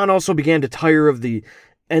 John also began to tire of the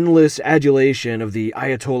endless adulation of the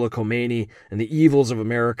Ayatollah Khomeini and the evils of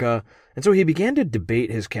America, and so he began to debate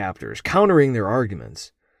his captors, countering their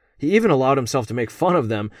arguments. He even allowed himself to make fun of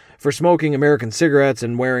them for smoking American cigarettes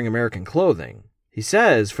and wearing American clothing. He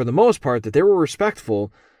says, for the most part, that they were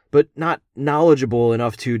respectful, but not knowledgeable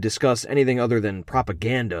enough to discuss anything other than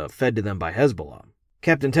propaganda fed to them by Hezbollah.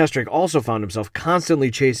 Captain Testrake also found himself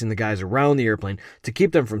constantly chasing the guys around the airplane to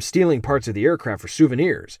keep them from stealing parts of the aircraft for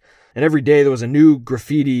souvenirs. And every day there was a new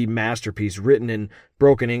graffiti masterpiece written in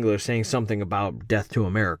broken English saying something about death to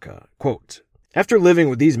America. Quote, "After living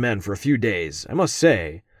with these men for a few days, I must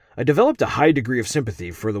say, I developed a high degree of sympathy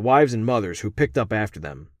for the wives and mothers who picked up after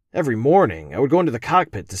them. Every morning, I would go into the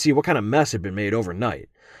cockpit to see what kind of mess had been made overnight.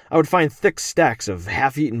 I would find thick stacks of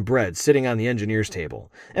half-eaten bread sitting on the engineer's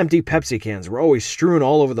table. Empty Pepsi cans were always strewn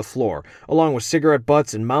all over the floor, along with cigarette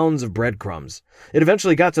butts and mounds of breadcrumbs. It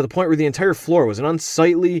eventually got to the point where the entire floor was an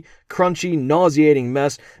unsightly, crunchy, nauseating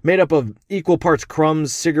mess made up of equal parts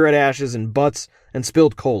crumbs, cigarette ashes, and butts, and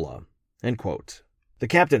spilled cola." End quote. The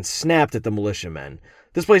captain snapped at the militiamen.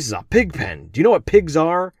 "This place is a pig pen. Do you know what pigs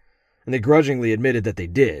are?" And they grudgingly admitted that they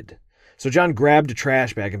did. So John grabbed a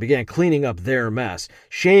trash bag and began cleaning up their mess,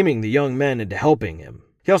 shaming the young men into helping him.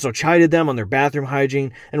 He also chided them on their bathroom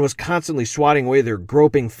hygiene and was constantly swatting away their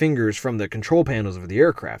groping fingers from the control panels of the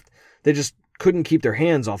aircraft. They just couldn't keep their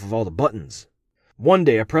hands off of all the buttons. One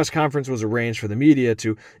day, a press conference was arranged for the media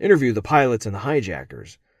to interview the pilots and the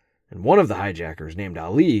hijackers. And one of the hijackers, named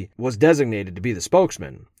Ali, was designated to be the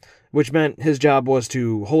spokesman, which meant his job was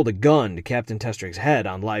to hold a gun to Captain Testrake's head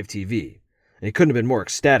on live TV. And he couldn't have been more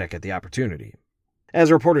ecstatic at the opportunity.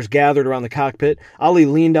 As reporters gathered around the cockpit, Ali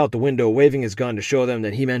leaned out the window waving his gun to show them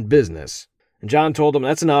that he meant business. And John told him,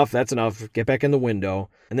 that's enough, get back in the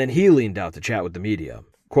window. And then he leaned out to chat with the media.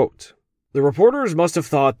 Quote, "The reporters must have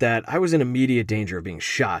thought that I was in immediate danger of being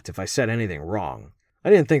shot if I said anything wrong.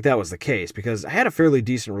 I didn't think that was the case because I had a fairly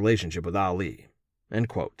decent relationship with Ali." End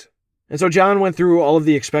quote. And so John went through all of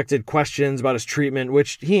the expected questions about his treatment,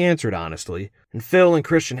 which he answered honestly. And Phil and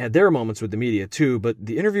Christian had their moments with the media too, but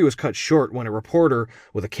the interview was cut short when a reporter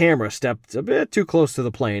with a camera stepped a bit too close to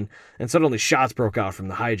the plane, and suddenly shots broke out from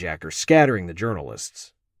the hijackers, scattering the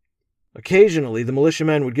journalists. Occasionally, the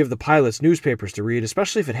militiamen would give the pilots newspapers to read,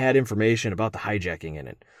 especially if it had information about the hijacking in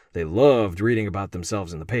it. They loved reading about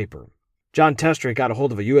themselves in the paper. John Testrake got a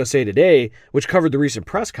hold of a USA Today, which covered the recent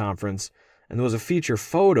press conference, and there was a feature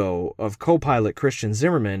photo of co-pilot Christian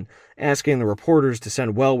Zimmerman asking the reporters to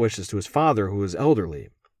send well wishes to his father, who was elderly.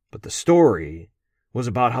 But the story was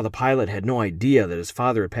about how the pilot had no idea that his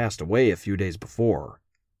father had passed away a few days before.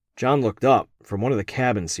 John looked up from one of the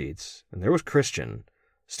cabin seats, and there was Christian,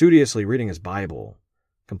 studiously reading his Bible,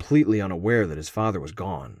 completely unaware that his father was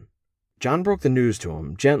gone. John broke the news to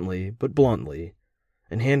him, gently but bluntly,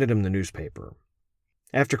 and handed him the newspaper.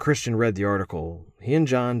 After Christian read the article, he and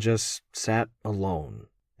John just sat alone,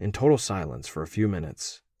 in total silence for a few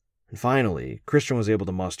minutes. And finally, Christian was able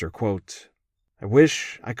to muster, quote, "I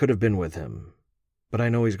wish I could have been with him, but I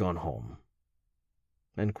know he's gone home."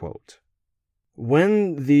 End quote.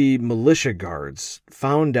 When the militia guards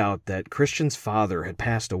found out that Christian's father had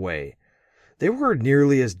passed away, they were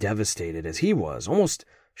nearly as devastated as he was, almost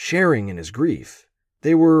sharing in his grief.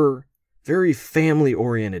 They were very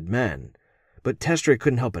family-oriented men, but Testrake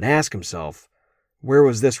couldn't help but ask himself, where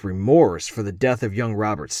was this remorse for the death of young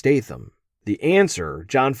Robert Statham? The answer,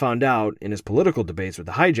 John found out in his political debates with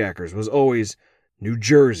the hijackers, was always, New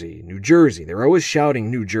Jersey, New Jersey. They were always shouting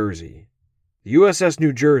New Jersey. The USS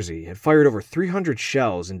New Jersey had fired over 300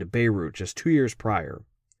 shells into Beirut just 2 years prior.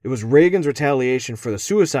 It was Reagan's retaliation for the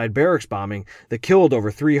suicide barracks bombing that killed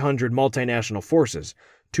over 300 multinational forces,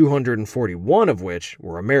 241 of which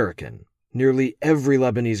were American. Nearly every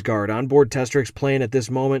Lebanese guard on board Testrake's plane at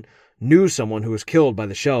this moment knew someone who was killed by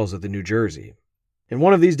the shells of the New Jersey. In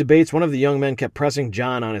one of these debates, one of the young men kept pressing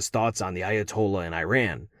John on his thoughts on the Ayatollah in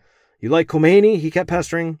Iran. "You like Khomeini?" he kept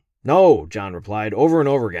pestering. "No," John replied over and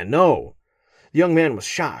over again, "no." The young man was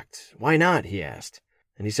shocked. "Why not?" he asked.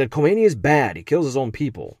 And he said, "Khomeini is bad. He kills his own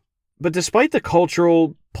people." But despite the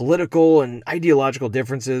cultural, political, and ideological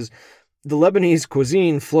differences, the Lebanese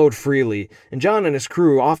cuisine flowed freely, and John and his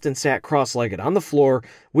crew often sat cross-legged on the floor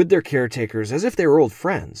with their caretakers as if they were old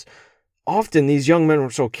friends. Often these young men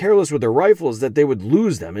were so careless with their rifles that they would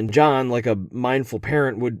lose them, and John, like a mindful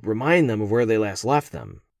parent, would remind them of where they last left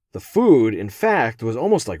them. The food, in fact, was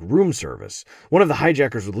almost like room service. One of the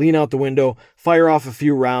hijackers would lean out the window, fire off a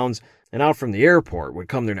few rounds, and out from the airport would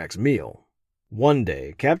come their next meal. One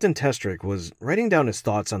day, Captain Testrake was writing down his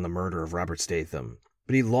thoughts on the murder of Robert Statham,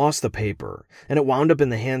 but he lost the paper, and it wound up in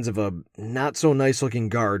the hands of a not-so-nice-looking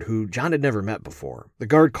guard who John had never met before. The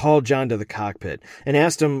guard called John to the cockpit and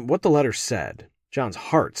asked him what the letter said. John's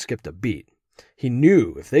heart skipped a beat. He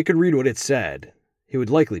knew if they could read what it said, he would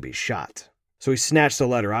likely be shot. So he snatched the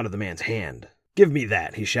letter out of the man's hand. "Give me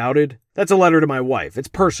that," he shouted. "That's a letter to my wife. It's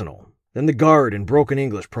personal." Then the guard, in broken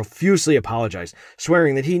English, profusely apologized,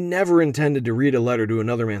 swearing that he never intended to read a letter to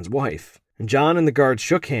another man's wife. And John and the guard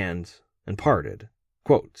shook hands and parted.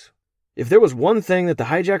 Quote, "If there was one thing that the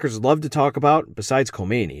hijackers loved to talk about, besides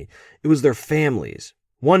Khomeini, it was their families.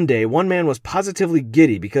 One day, one man was positively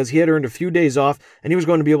giddy because he had earned a few days off and he was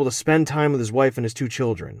going to be able to spend time with his wife and his 2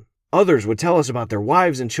 children. Others would tell us about their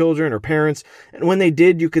wives and children or parents, and when they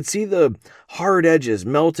did, you could see the hard edges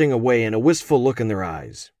melting away and a wistful look in their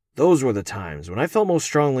eyes. Those were the times when I felt most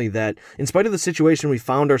strongly that, in spite of the situation we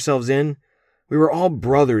found ourselves in, we were all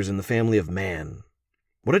brothers in the family of man.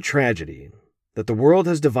 What a tragedy that the world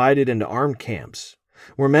has divided into armed camps,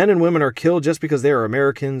 where men and women are killed just because they are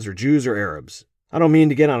Americans or Jews or Arabs. I don't mean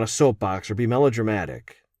to get on a soapbox or be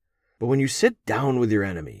melodramatic, but when you sit down with your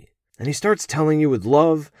enemy, and he starts telling you with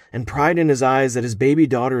love and pride in his eyes that his baby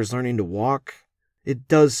daughter is learning to walk, it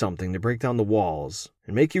does something to break down the walls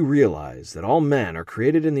and make you realize that all men are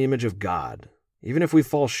created in the image of God, even if we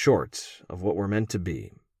fall short of what we're meant to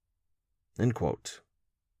be. End quote.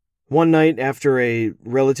 One night, after a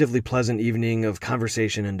relatively pleasant evening of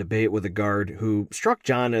conversation and debate with a guard who struck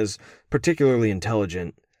John as particularly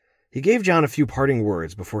intelligent, he gave John a few parting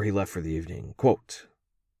words before he left for the evening. Quote,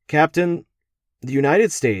 "Captain, the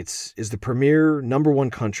United States is the premier #1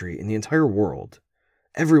 country in the entire world.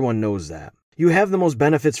 Everyone knows that. You have the most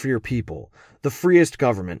benefits for your people, the freest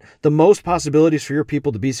government, the most possibilities for your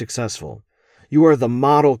people to be successful. You are the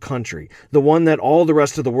model country, the one that all the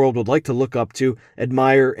rest of the world would like to look up to,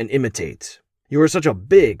 admire, and imitate. You are such a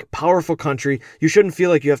big, powerful country, you shouldn't feel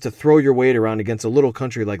like you have to throw your weight around against a little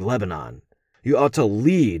country like Lebanon. You ought to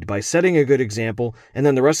lead by setting a good example, and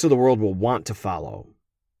then the rest of the world will want to follow."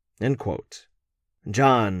 End quote.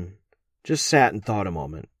 John just sat and thought a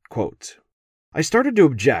moment. Quote, "I started to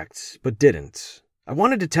object, but didn't. I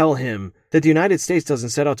wanted to tell him that the United States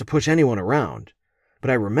doesn't set out to push anyone around. But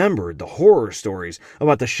I remembered the horror stories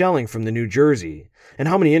about the shelling from the New Jersey and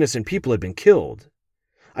how many innocent people had been killed.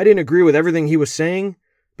 I didn't agree with everything he was saying,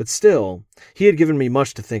 But still, he had given me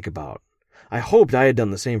much to think about. I hoped I had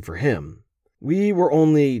done the same for him. We were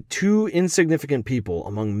only two insignificant people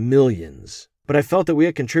among millions, but I felt that we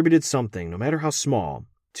had contributed something, no matter how small,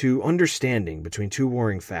 to understanding between two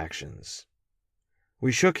warring factions.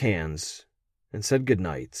 We shook hands and said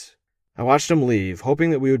goodnight. I watched him leave,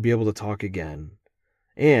 hoping that we would be able to talk again,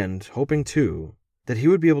 and hoping, too, that he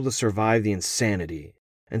would be able to survive the insanity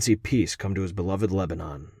and see peace come to his beloved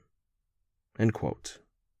Lebanon. End quote.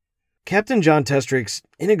 Captain John Testrake's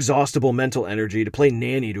inexhaustible mental energy to play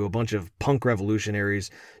nanny to a bunch of punk revolutionaries,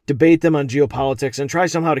 debate them on geopolitics, and try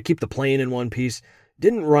somehow to keep the plane in one piece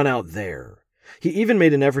didn't run out there. He even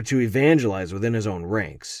made an effort to evangelize within his own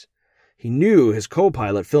ranks. He knew his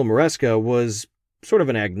co-pilot, Phil Maresca, was sort of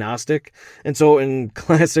an agnostic, and so in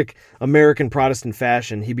classic American Protestant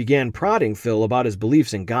fashion, he began prodding Phil about his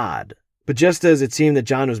beliefs in God. But just as it seemed that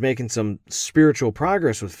John was making some spiritual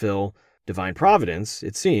progress with Phil, Divine Providence,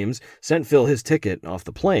 it seems, sent Phil his ticket off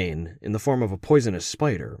the plane in the form of a poisonous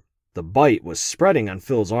spider. The bite was spreading on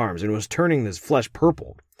Phil's arms and was turning his flesh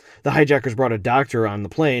purple. The hijackers brought a doctor on the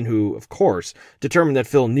plane who, of course, determined that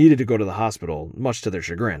Phil needed to go to the hospital, much to their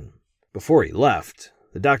chagrin. Before he left,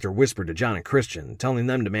 the doctor whispered to John and Christian, telling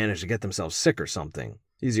them to manage to get themselves sick or something.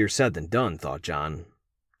 Easier said than done, thought John.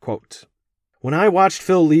 Quote, "When I watched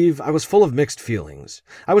Phil leave, I was full of mixed feelings.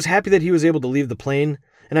 I was happy that he was able to leave the plane,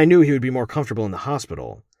 and I knew he would be more comfortable in the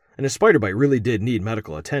hospital, and his spider bite really did need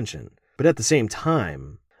medical attention. But at the same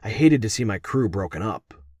time, I hated to see my crew broken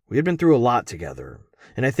up. We had been through a lot together,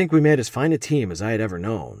 and I think we made as fine a team as I had ever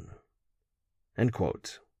known." End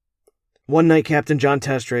quote. One night, Captain John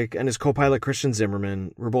Testrake and his co-pilot Christian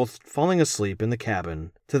Zimmerman were both falling asleep in the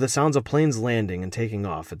cabin to the sounds of planes landing and taking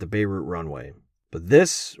off at the Beirut runway. But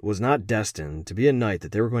this was not destined to be a night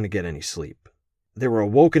that they were going to get any sleep. They were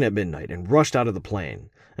awoken at midnight and rushed out of the plane,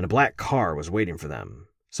 and a black car was waiting for them.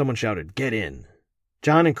 Someone shouted, "Get in."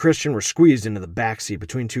 John and Christian were squeezed into the back seat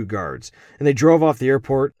between two guards, and they drove off the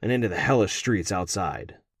airport and into the hellish streets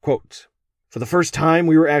outside. Quote, "For the first time,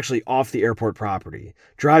 we were actually off the airport property,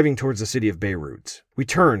 driving towards the city of Beirut. We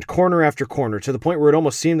turned corner after corner to the point where it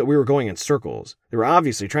almost seemed that we were going in circles. They were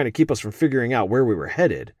obviously trying to keep us from figuring out where we were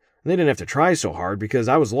headed, and they didn't have to try so hard because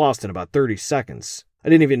I was lost in about 30 seconds. I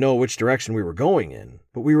didn't even know which direction we were going in,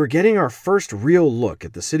 but we were getting our first real look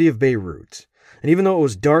at the city of Beirut, and even though it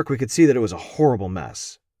was dark, we could see that it was a horrible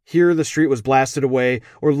mess. Here, the street was blasted away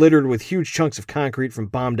or littered with huge chunks of concrete from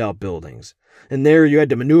bombed-out buildings. And there you had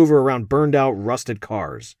to maneuver around burned-out, rusted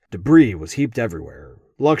cars. Debris was heaped everywhere.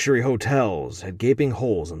 Luxury hotels had gaping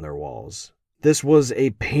holes in their walls. This was a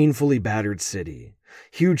painfully battered city.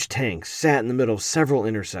 Huge tanks sat in the middle of several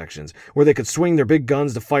intersections where they could swing their big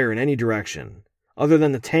guns to fire in any direction. Other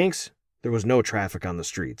than the tanks, there was no traffic on the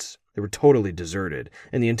streets. They were totally deserted,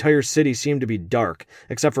 and the entire city seemed to be dark,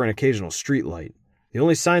 except for an occasional streetlight. The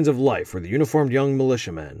only signs of life were the uniformed young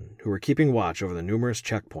militiamen who were keeping watch over the numerous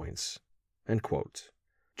checkpoints. End quote.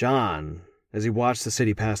 John, as he watched the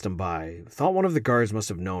city pass him by, thought one of the guards must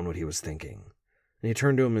have known what he was thinking. And he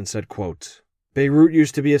turned to him and said, quote, "Beirut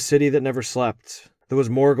used to be a city that never slept. There was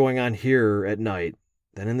more going on here at night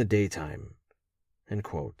than in the daytime." End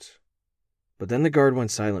quote. But then the guard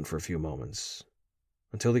went silent for a few moments,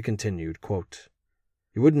 until he continued, quote,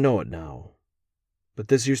 "You wouldn't know it now, but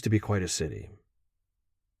this used to be quite a city."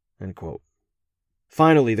 End quote.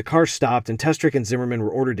 Finally, the car stopped and Testrake and Zimmerman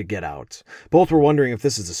were ordered to get out. Both were wondering if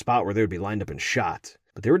this is the spot where they would be lined up and shot.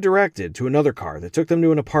 But they were directed to another car that took them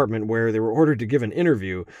to an apartment where they were ordered to give an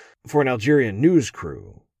interview for an Algerian news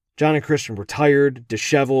crew. John and Christian were tired,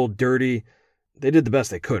 disheveled, dirty. They did the best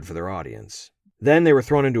they could for their audience. Then they were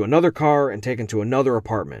thrown into another car and taken to another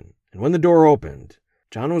apartment. And when the door opened,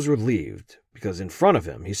 John was relieved because in front of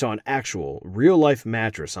him he saw an actual, real-life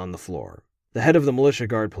mattress on the floor. The head of the militia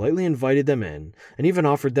guard politely invited them in and even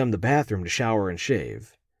offered them the bathroom to shower and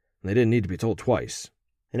shave. And they didn't need to be told twice.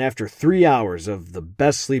 And after 3 hours of the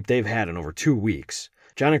best sleep they've had in over 2 weeks,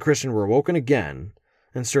 John and Christian were awoken again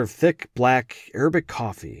and served thick, black, Arabic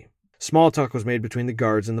coffee. Small talk was made between the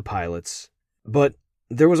guards and the pilots. But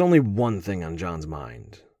there was only one thing on John's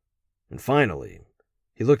mind. And finally,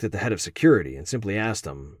 he looked at the head of security and simply asked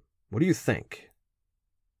him, "What do you think?"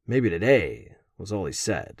 "Maybe today," was all he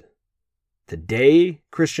said. "Today?"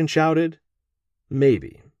 Christian shouted.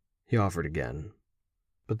 "Maybe," he offered again.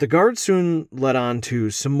 But the guard soon led on to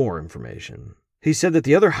some more information. He said that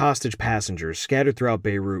the other hostage passengers scattered throughout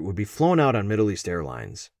Beirut would be flown out on Middle East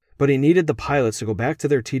Airlines, but he needed the pilots to go back to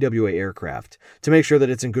their TWA aircraft to make sure that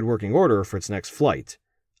it's in good working order for its next flight,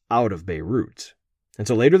 out of Beirut. And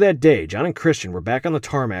so later that day, John and Christian were back on the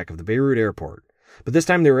tarmac of the Beirut airport, but this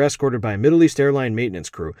time they were escorted by a Middle East airline maintenance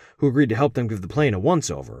crew who agreed to help them give the plane a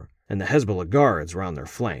once-over, and the Hezbollah guards were on their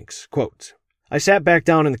flanks. Quote, I sat back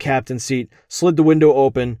down in the captain's seat, slid the window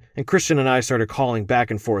open, and Christian and I started calling back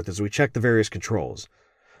and forth as we checked the various controls.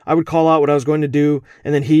 I would call out what I was going to do,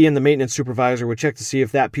 and then he and the maintenance supervisor would check to see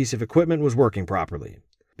if that piece of equipment was working properly.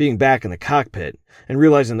 Being back in the cockpit, and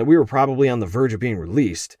realizing that we were probably on the verge of being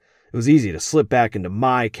released, it was easy to slip back into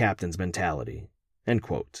my captain's mentality. End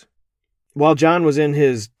quote. While John was in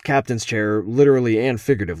his captain's chair, literally and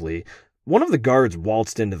figuratively, one of the guards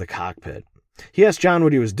waltzed into the cockpit. He asked John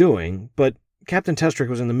what he was doing, but Captain Testrake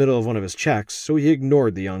was in the middle of one of his checks, so he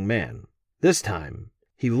ignored the young man. This time,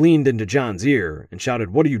 he leaned into John's ear and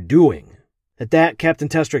shouted, What are you doing? At that, Captain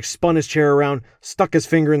Testrake spun his chair around, stuck his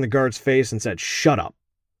finger in the guard's face, and said, Shut up.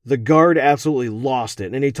 The guard absolutely lost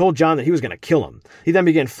it, and he told John that he was going to kill him. He then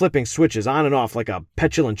began flipping switches on and off like a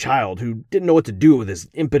petulant child who didn't know what to do with his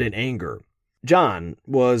impotent anger. John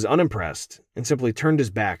was unimpressed and simply turned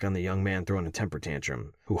his back on the young man throwing a temper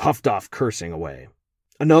tantrum, who huffed off cursing away.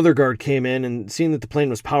 Another guard came in and, seeing that the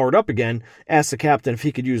plane was powered up again, asked the captain if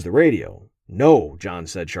he could use the radio. No, John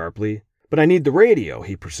said sharply. But I need the radio,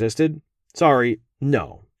 he persisted. Sorry,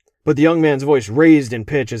 no. But the young man's voice raised in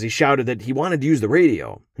pitch as he shouted that he wanted to use the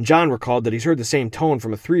radio, and John recalled that he's heard the same tone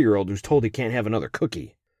from a 3-year-old who's told he can't have another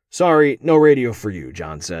cookie. Sorry, no radio for you,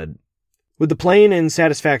 John said. With the plane in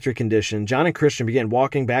satisfactory condition, John and Christian began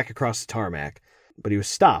walking back across the tarmac, but he was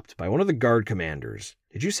stopped by one of the guard commanders.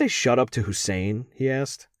 Did you say shut up to Hussein? He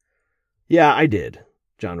asked. Yeah, I did,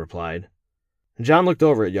 John replied. And John looked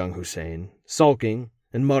over at young Hussein, sulking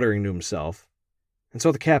and muttering to himself. And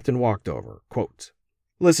so the captain walked over, quote,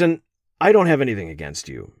 Listen, I don't have anything against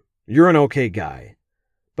you. You're an okay guy,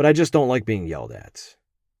 but I just don't like being yelled at.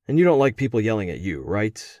 And you don't like people yelling at you,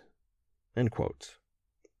 right? End quote.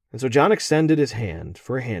 And so John extended his hand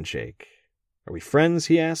for a handshake. Are we friends?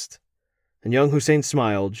 He asked. And young Hussein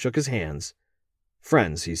smiled, shook his hands.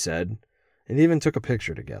 Friends, he said, and even took a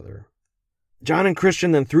picture together. John and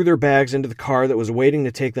Christian then threw their bags into the car that was waiting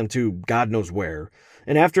to take them to God knows where,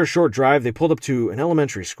 and after a short drive they pulled up to an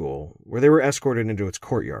elementary school, where they were escorted into its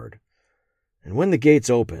courtyard. And when the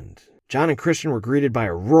gates opened, John and Christian were greeted by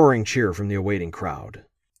a roaring cheer from the awaiting crowd.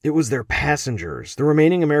 It was their passengers. The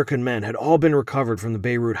remaining American men had all been recovered from the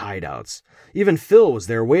Beirut hideouts. Even Phil was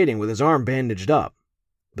there waiting with his arm bandaged up.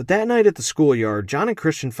 But that night at the schoolyard, John and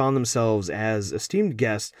Christian found themselves as esteemed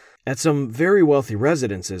guests at some very wealthy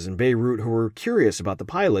residences in Beirut who were curious about the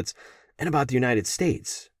pilots and about the United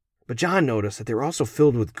States. But John noticed that they were also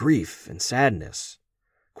filled with grief and sadness.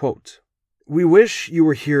 Quote, We wish you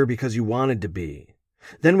were here because you wanted to be.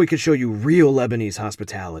 Then we could show you real Lebanese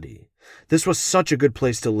hospitality. This was such a good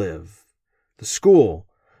place to live. The school,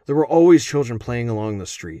 there were always children playing along the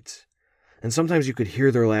streets, and sometimes you could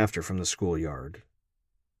hear their laughter from the schoolyard.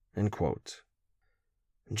 End quote.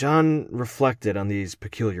 John reflected on these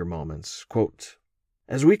peculiar moments. Quote,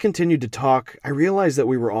 As we continued to talk, I realized that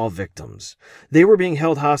we were all victims. They were being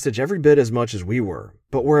held hostage every bit as much as we were.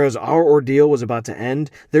 But whereas our ordeal was about to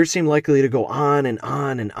end, theirs seemed likely to go on and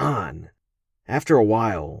on and on. After a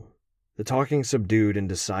while, the talking subdued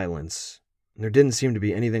into silence, and there didn't seem to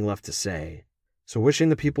be anything left to say. So wishing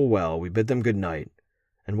the people well, we bid them good night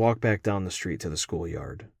and walked back down the street to the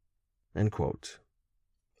schoolyard. End quote.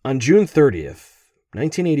 On June 30th,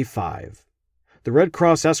 1985, the Red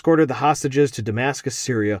Cross escorted the hostages to Damascus,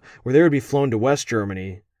 Syria, where they would be flown to West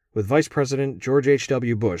Germany, with Vice President George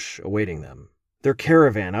H.W. Bush awaiting them. Their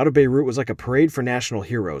caravan out of Beirut was like a parade for national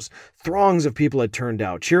heroes. Throngs of people had turned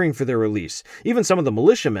out, cheering for their release. Even some of the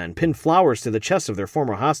militiamen pinned flowers to the chests of their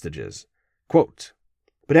former hostages. Quote,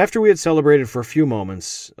 But after we had celebrated for a few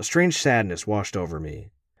moments, a strange sadness washed over me,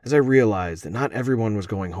 as I realized that not everyone was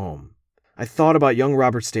going home. I thought about young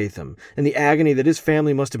Robert Statham and the agony that his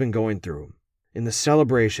family must have been going through. In the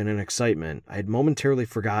celebration and excitement, I had momentarily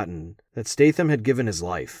forgotten that Statham had given his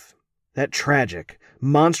life. That tragic,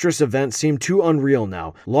 monstrous event seemed too unreal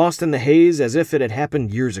now, lost in the haze as if it had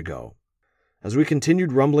happened years ago. As we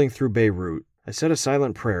continued rumbling through Beirut, I said a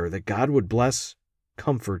silent prayer that God would bless,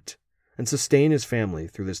 comfort, and sustain his family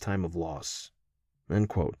through this time of loss. End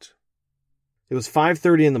quote. It was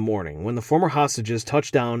 5:30 in the morning when the former hostages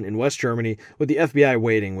touched down in West Germany with the FBI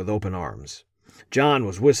waiting with open arms. John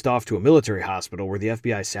was whisked off to a military hospital where the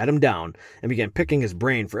FBI sat him down and began picking his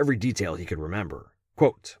brain for every detail he could remember.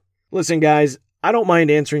 Quote, Listen, guys, I don't mind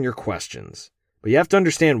answering your questions, but you have to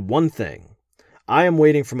understand one thing. I am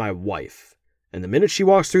waiting for my wife, and the minute she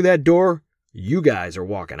walks through that door, you guys are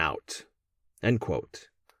walking out. End quote.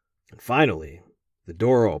 And finally, the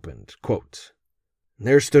door opened. Quote, And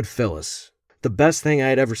there stood Phyllis, the best thing I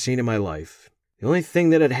had ever seen in my life. The only thing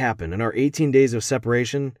that had happened in our 18 days of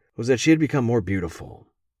separation was that she had become more beautiful.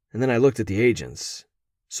 And then I looked at the agents.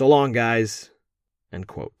 So long, guys. End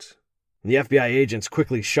quote. And the FBI agents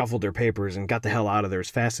quickly shuffled their papers and got the hell out of there as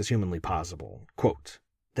fast as humanly possible. Quote,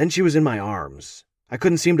 then she was in my arms. I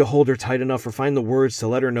couldn't seem to hold her tight enough or find the words to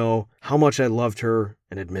let her know how much I loved her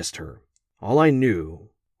and had missed her. All I knew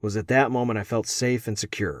was at that moment I felt safe and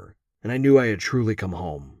secure, and I knew I had truly come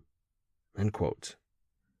home. End quote.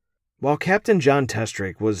 While Captain John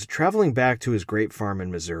Testrake was traveling back to his grape farm in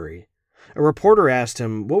Missouri, a reporter asked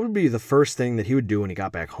him what would be the first thing that he would do when he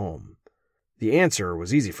got back home. The answer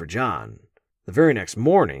was easy for John. The very next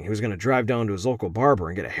morning, he was going to drive down to his local barber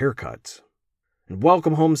and get a haircut. And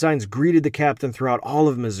welcome home signs greeted the captain throughout all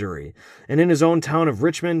of Missouri, and in his own town of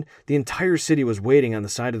Richmond, the entire city was waiting on the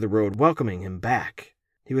side of the road welcoming him back.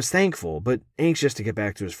 He was thankful, but anxious to get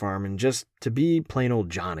back to his farm and just to be plain old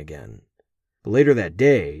John again. But later that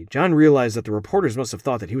day, John realized that the reporters must have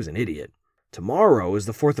thought that he was an idiot. Tomorrow is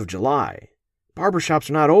the 4th of July.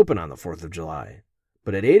 Barbershops are not open on the 4th of July.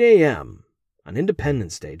 But at 8 a.m., on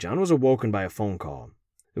Independence Day, John was awoken by a phone call.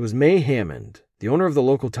 It was May Hammond, the owner of the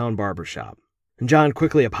local town barbershop. And John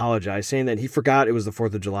quickly apologized, saying that he forgot it was the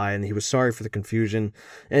 4th of July and he was sorry for the confusion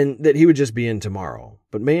and that he would just be in tomorrow.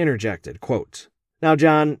 But May interjected, quote, now,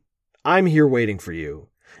 John, I'm here waiting for you,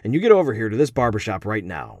 and you get over here to this barbershop right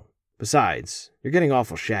now. Besides, you're getting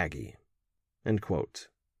awful shaggy. End quote.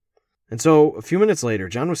 And so, a few minutes later,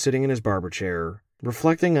 John was sitting in his barber chair,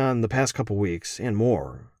 reflecting on the past couple weeks and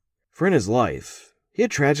more. For in his life, he had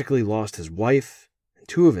tragically lost his wife and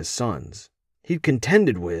 2 of his sons. He'd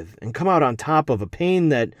contended with and come out on top of a pain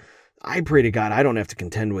that I pray to God I don't have to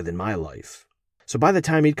contend with in my life. So by the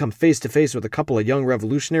time he'd come face to face with a couple of young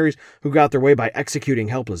revolutionaries who got their way by executing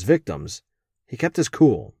helpless victims, he kept his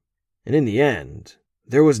cool. And in the end,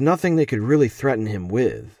 there was nothing they could really threaten him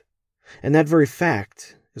with. And that very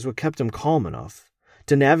fact is what kept him calm enough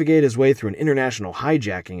to navigate his way through an international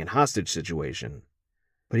hijacking and hostage situation.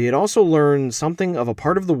 But he had also learned something of a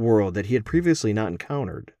part of the world that he had previously not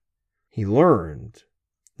encountered. He learned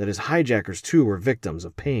that his hijackers too were victims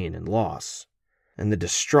of pain and loss, and the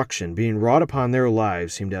destruction being wrought upon their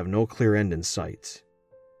lives seemed to have no clear end in sight.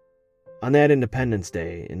 On that Independence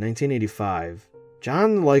Day in 1985,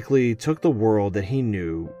 John likely took the world that he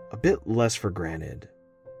knew a bit less for granted.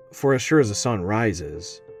 For as sure as the sun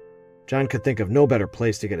rises, John could think of no better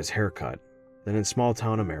place to get his hair cut than in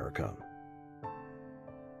small-town America.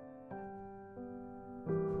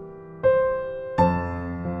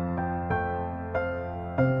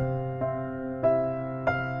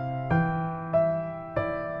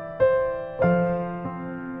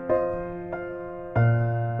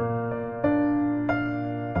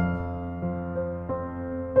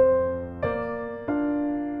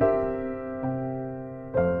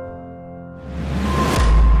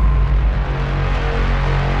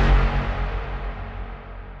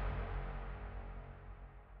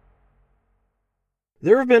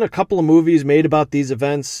 There have been a couple of movies made about these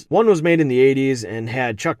events. One was made in the 80s and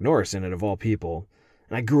had Chuck Norris in it, of all people.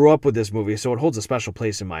 And I grew up with this movie, so it holds a special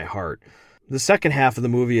place in my heart. The second half of the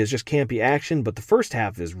movie is just campy action, but the first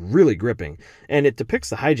half is really gripping, and it depicts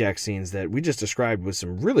the hijack scenes that we just described with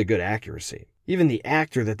some really good accuracy. Even the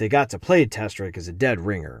actor that they got to play Testrake is a dead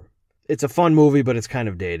ringer. It's a fun movie, but it's kind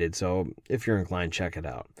of dated, so if you're inclined, check it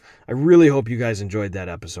out. I really hope you guys enjoyed that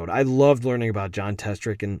episode. I loved learning about John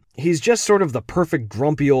Testrake, and he's just sort of the perfect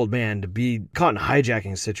grumpy old man to be caught in a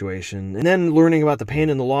hijacking situation. And then learning about the pain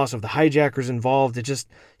and the loss of the hijackers involved, it just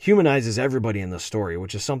humanizes everybody in the story,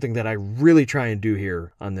 which is something that I really try and do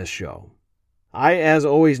here on this show. I, as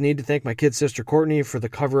always, need to thank my kid sister Courtney for the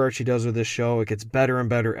cover art she does with this show. It gets better and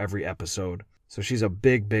better every episode, so she's a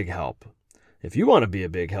big, big help. If you want to be a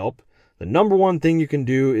big help, the number one thing you can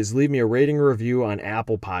do is leave me a rating or review on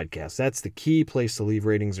Apple Podcasts. That's the key place to leave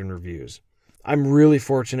ratings and reviews. I'm really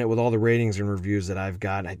fortunate with all the ratings and reviews that I've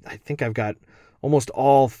got. I think I've got almost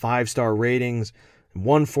all 5-star ratings,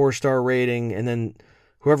 1 4-star rating, and then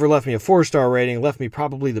whoever left me a 4-star rating left me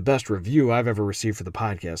probably the best review I've ever received for the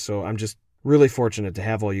podcast. So I'm just really fortunate to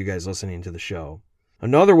have all you guys listening to the show.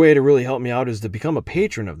 Another way to really help me out is to become a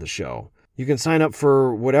patron of the show. You can sign up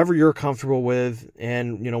for whatever you're comfortable with,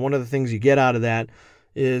 and one of the things you get out of that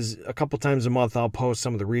is a couple times a month I'll post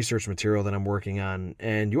some of the research material that I'm working on,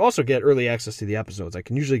 and you also get early access to the episodes. I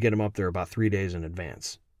can usually get them up there about 3 days in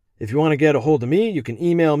advance. If you want to get a hold of me, you can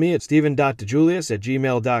email me at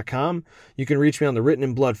steven.dejulius@gmail.com. You can reach me on the Written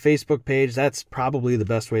in Blood Facebook page. That's probably the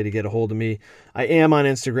best way to get a hold of me. I am on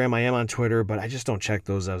Instagram, I am on Twitter, but I just don't check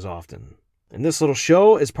those as often. And this little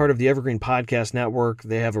show is part of the Evergreen Podcast Network.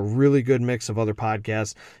 They have a really good mix of other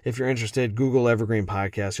podcasts. If you're interested, Google Evergreen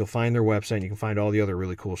Podcast. You'll find their website, and you can find all the other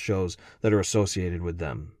really cool shows that are associated with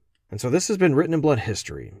them. And so this has been Written in Blood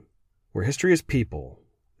History, where history is people.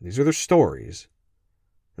 These are their stories,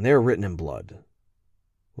 and they are written in blood.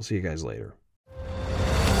 We'll see you guys later.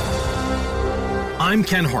 I'm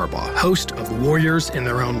Ken Harbaugh, host of Warriors in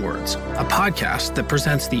Their Own Words, a podcast that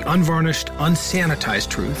presents the unvarnished, unsanitized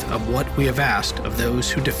truth of what we have asked of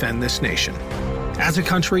those who defend this nation. As a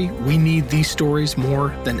country, we need these stories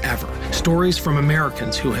more than ever. Stories from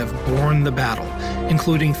Americans who have borne the battle,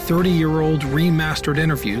 including 30-year-old remastered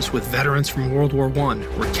interviews with veterans from World War I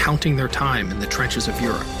recounting their time in the trenches of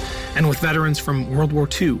Europe, and with veterans from World War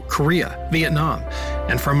II, Korea, Vietnam,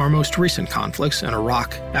 and from our most recent conflicts in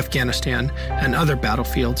Iraq, Afghanistan, and other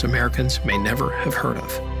battlefields Americans may never have heard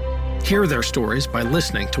of. Hear their stories by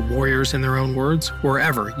listening to Warriors in Their Own Words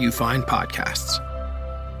wherever you find podcasts.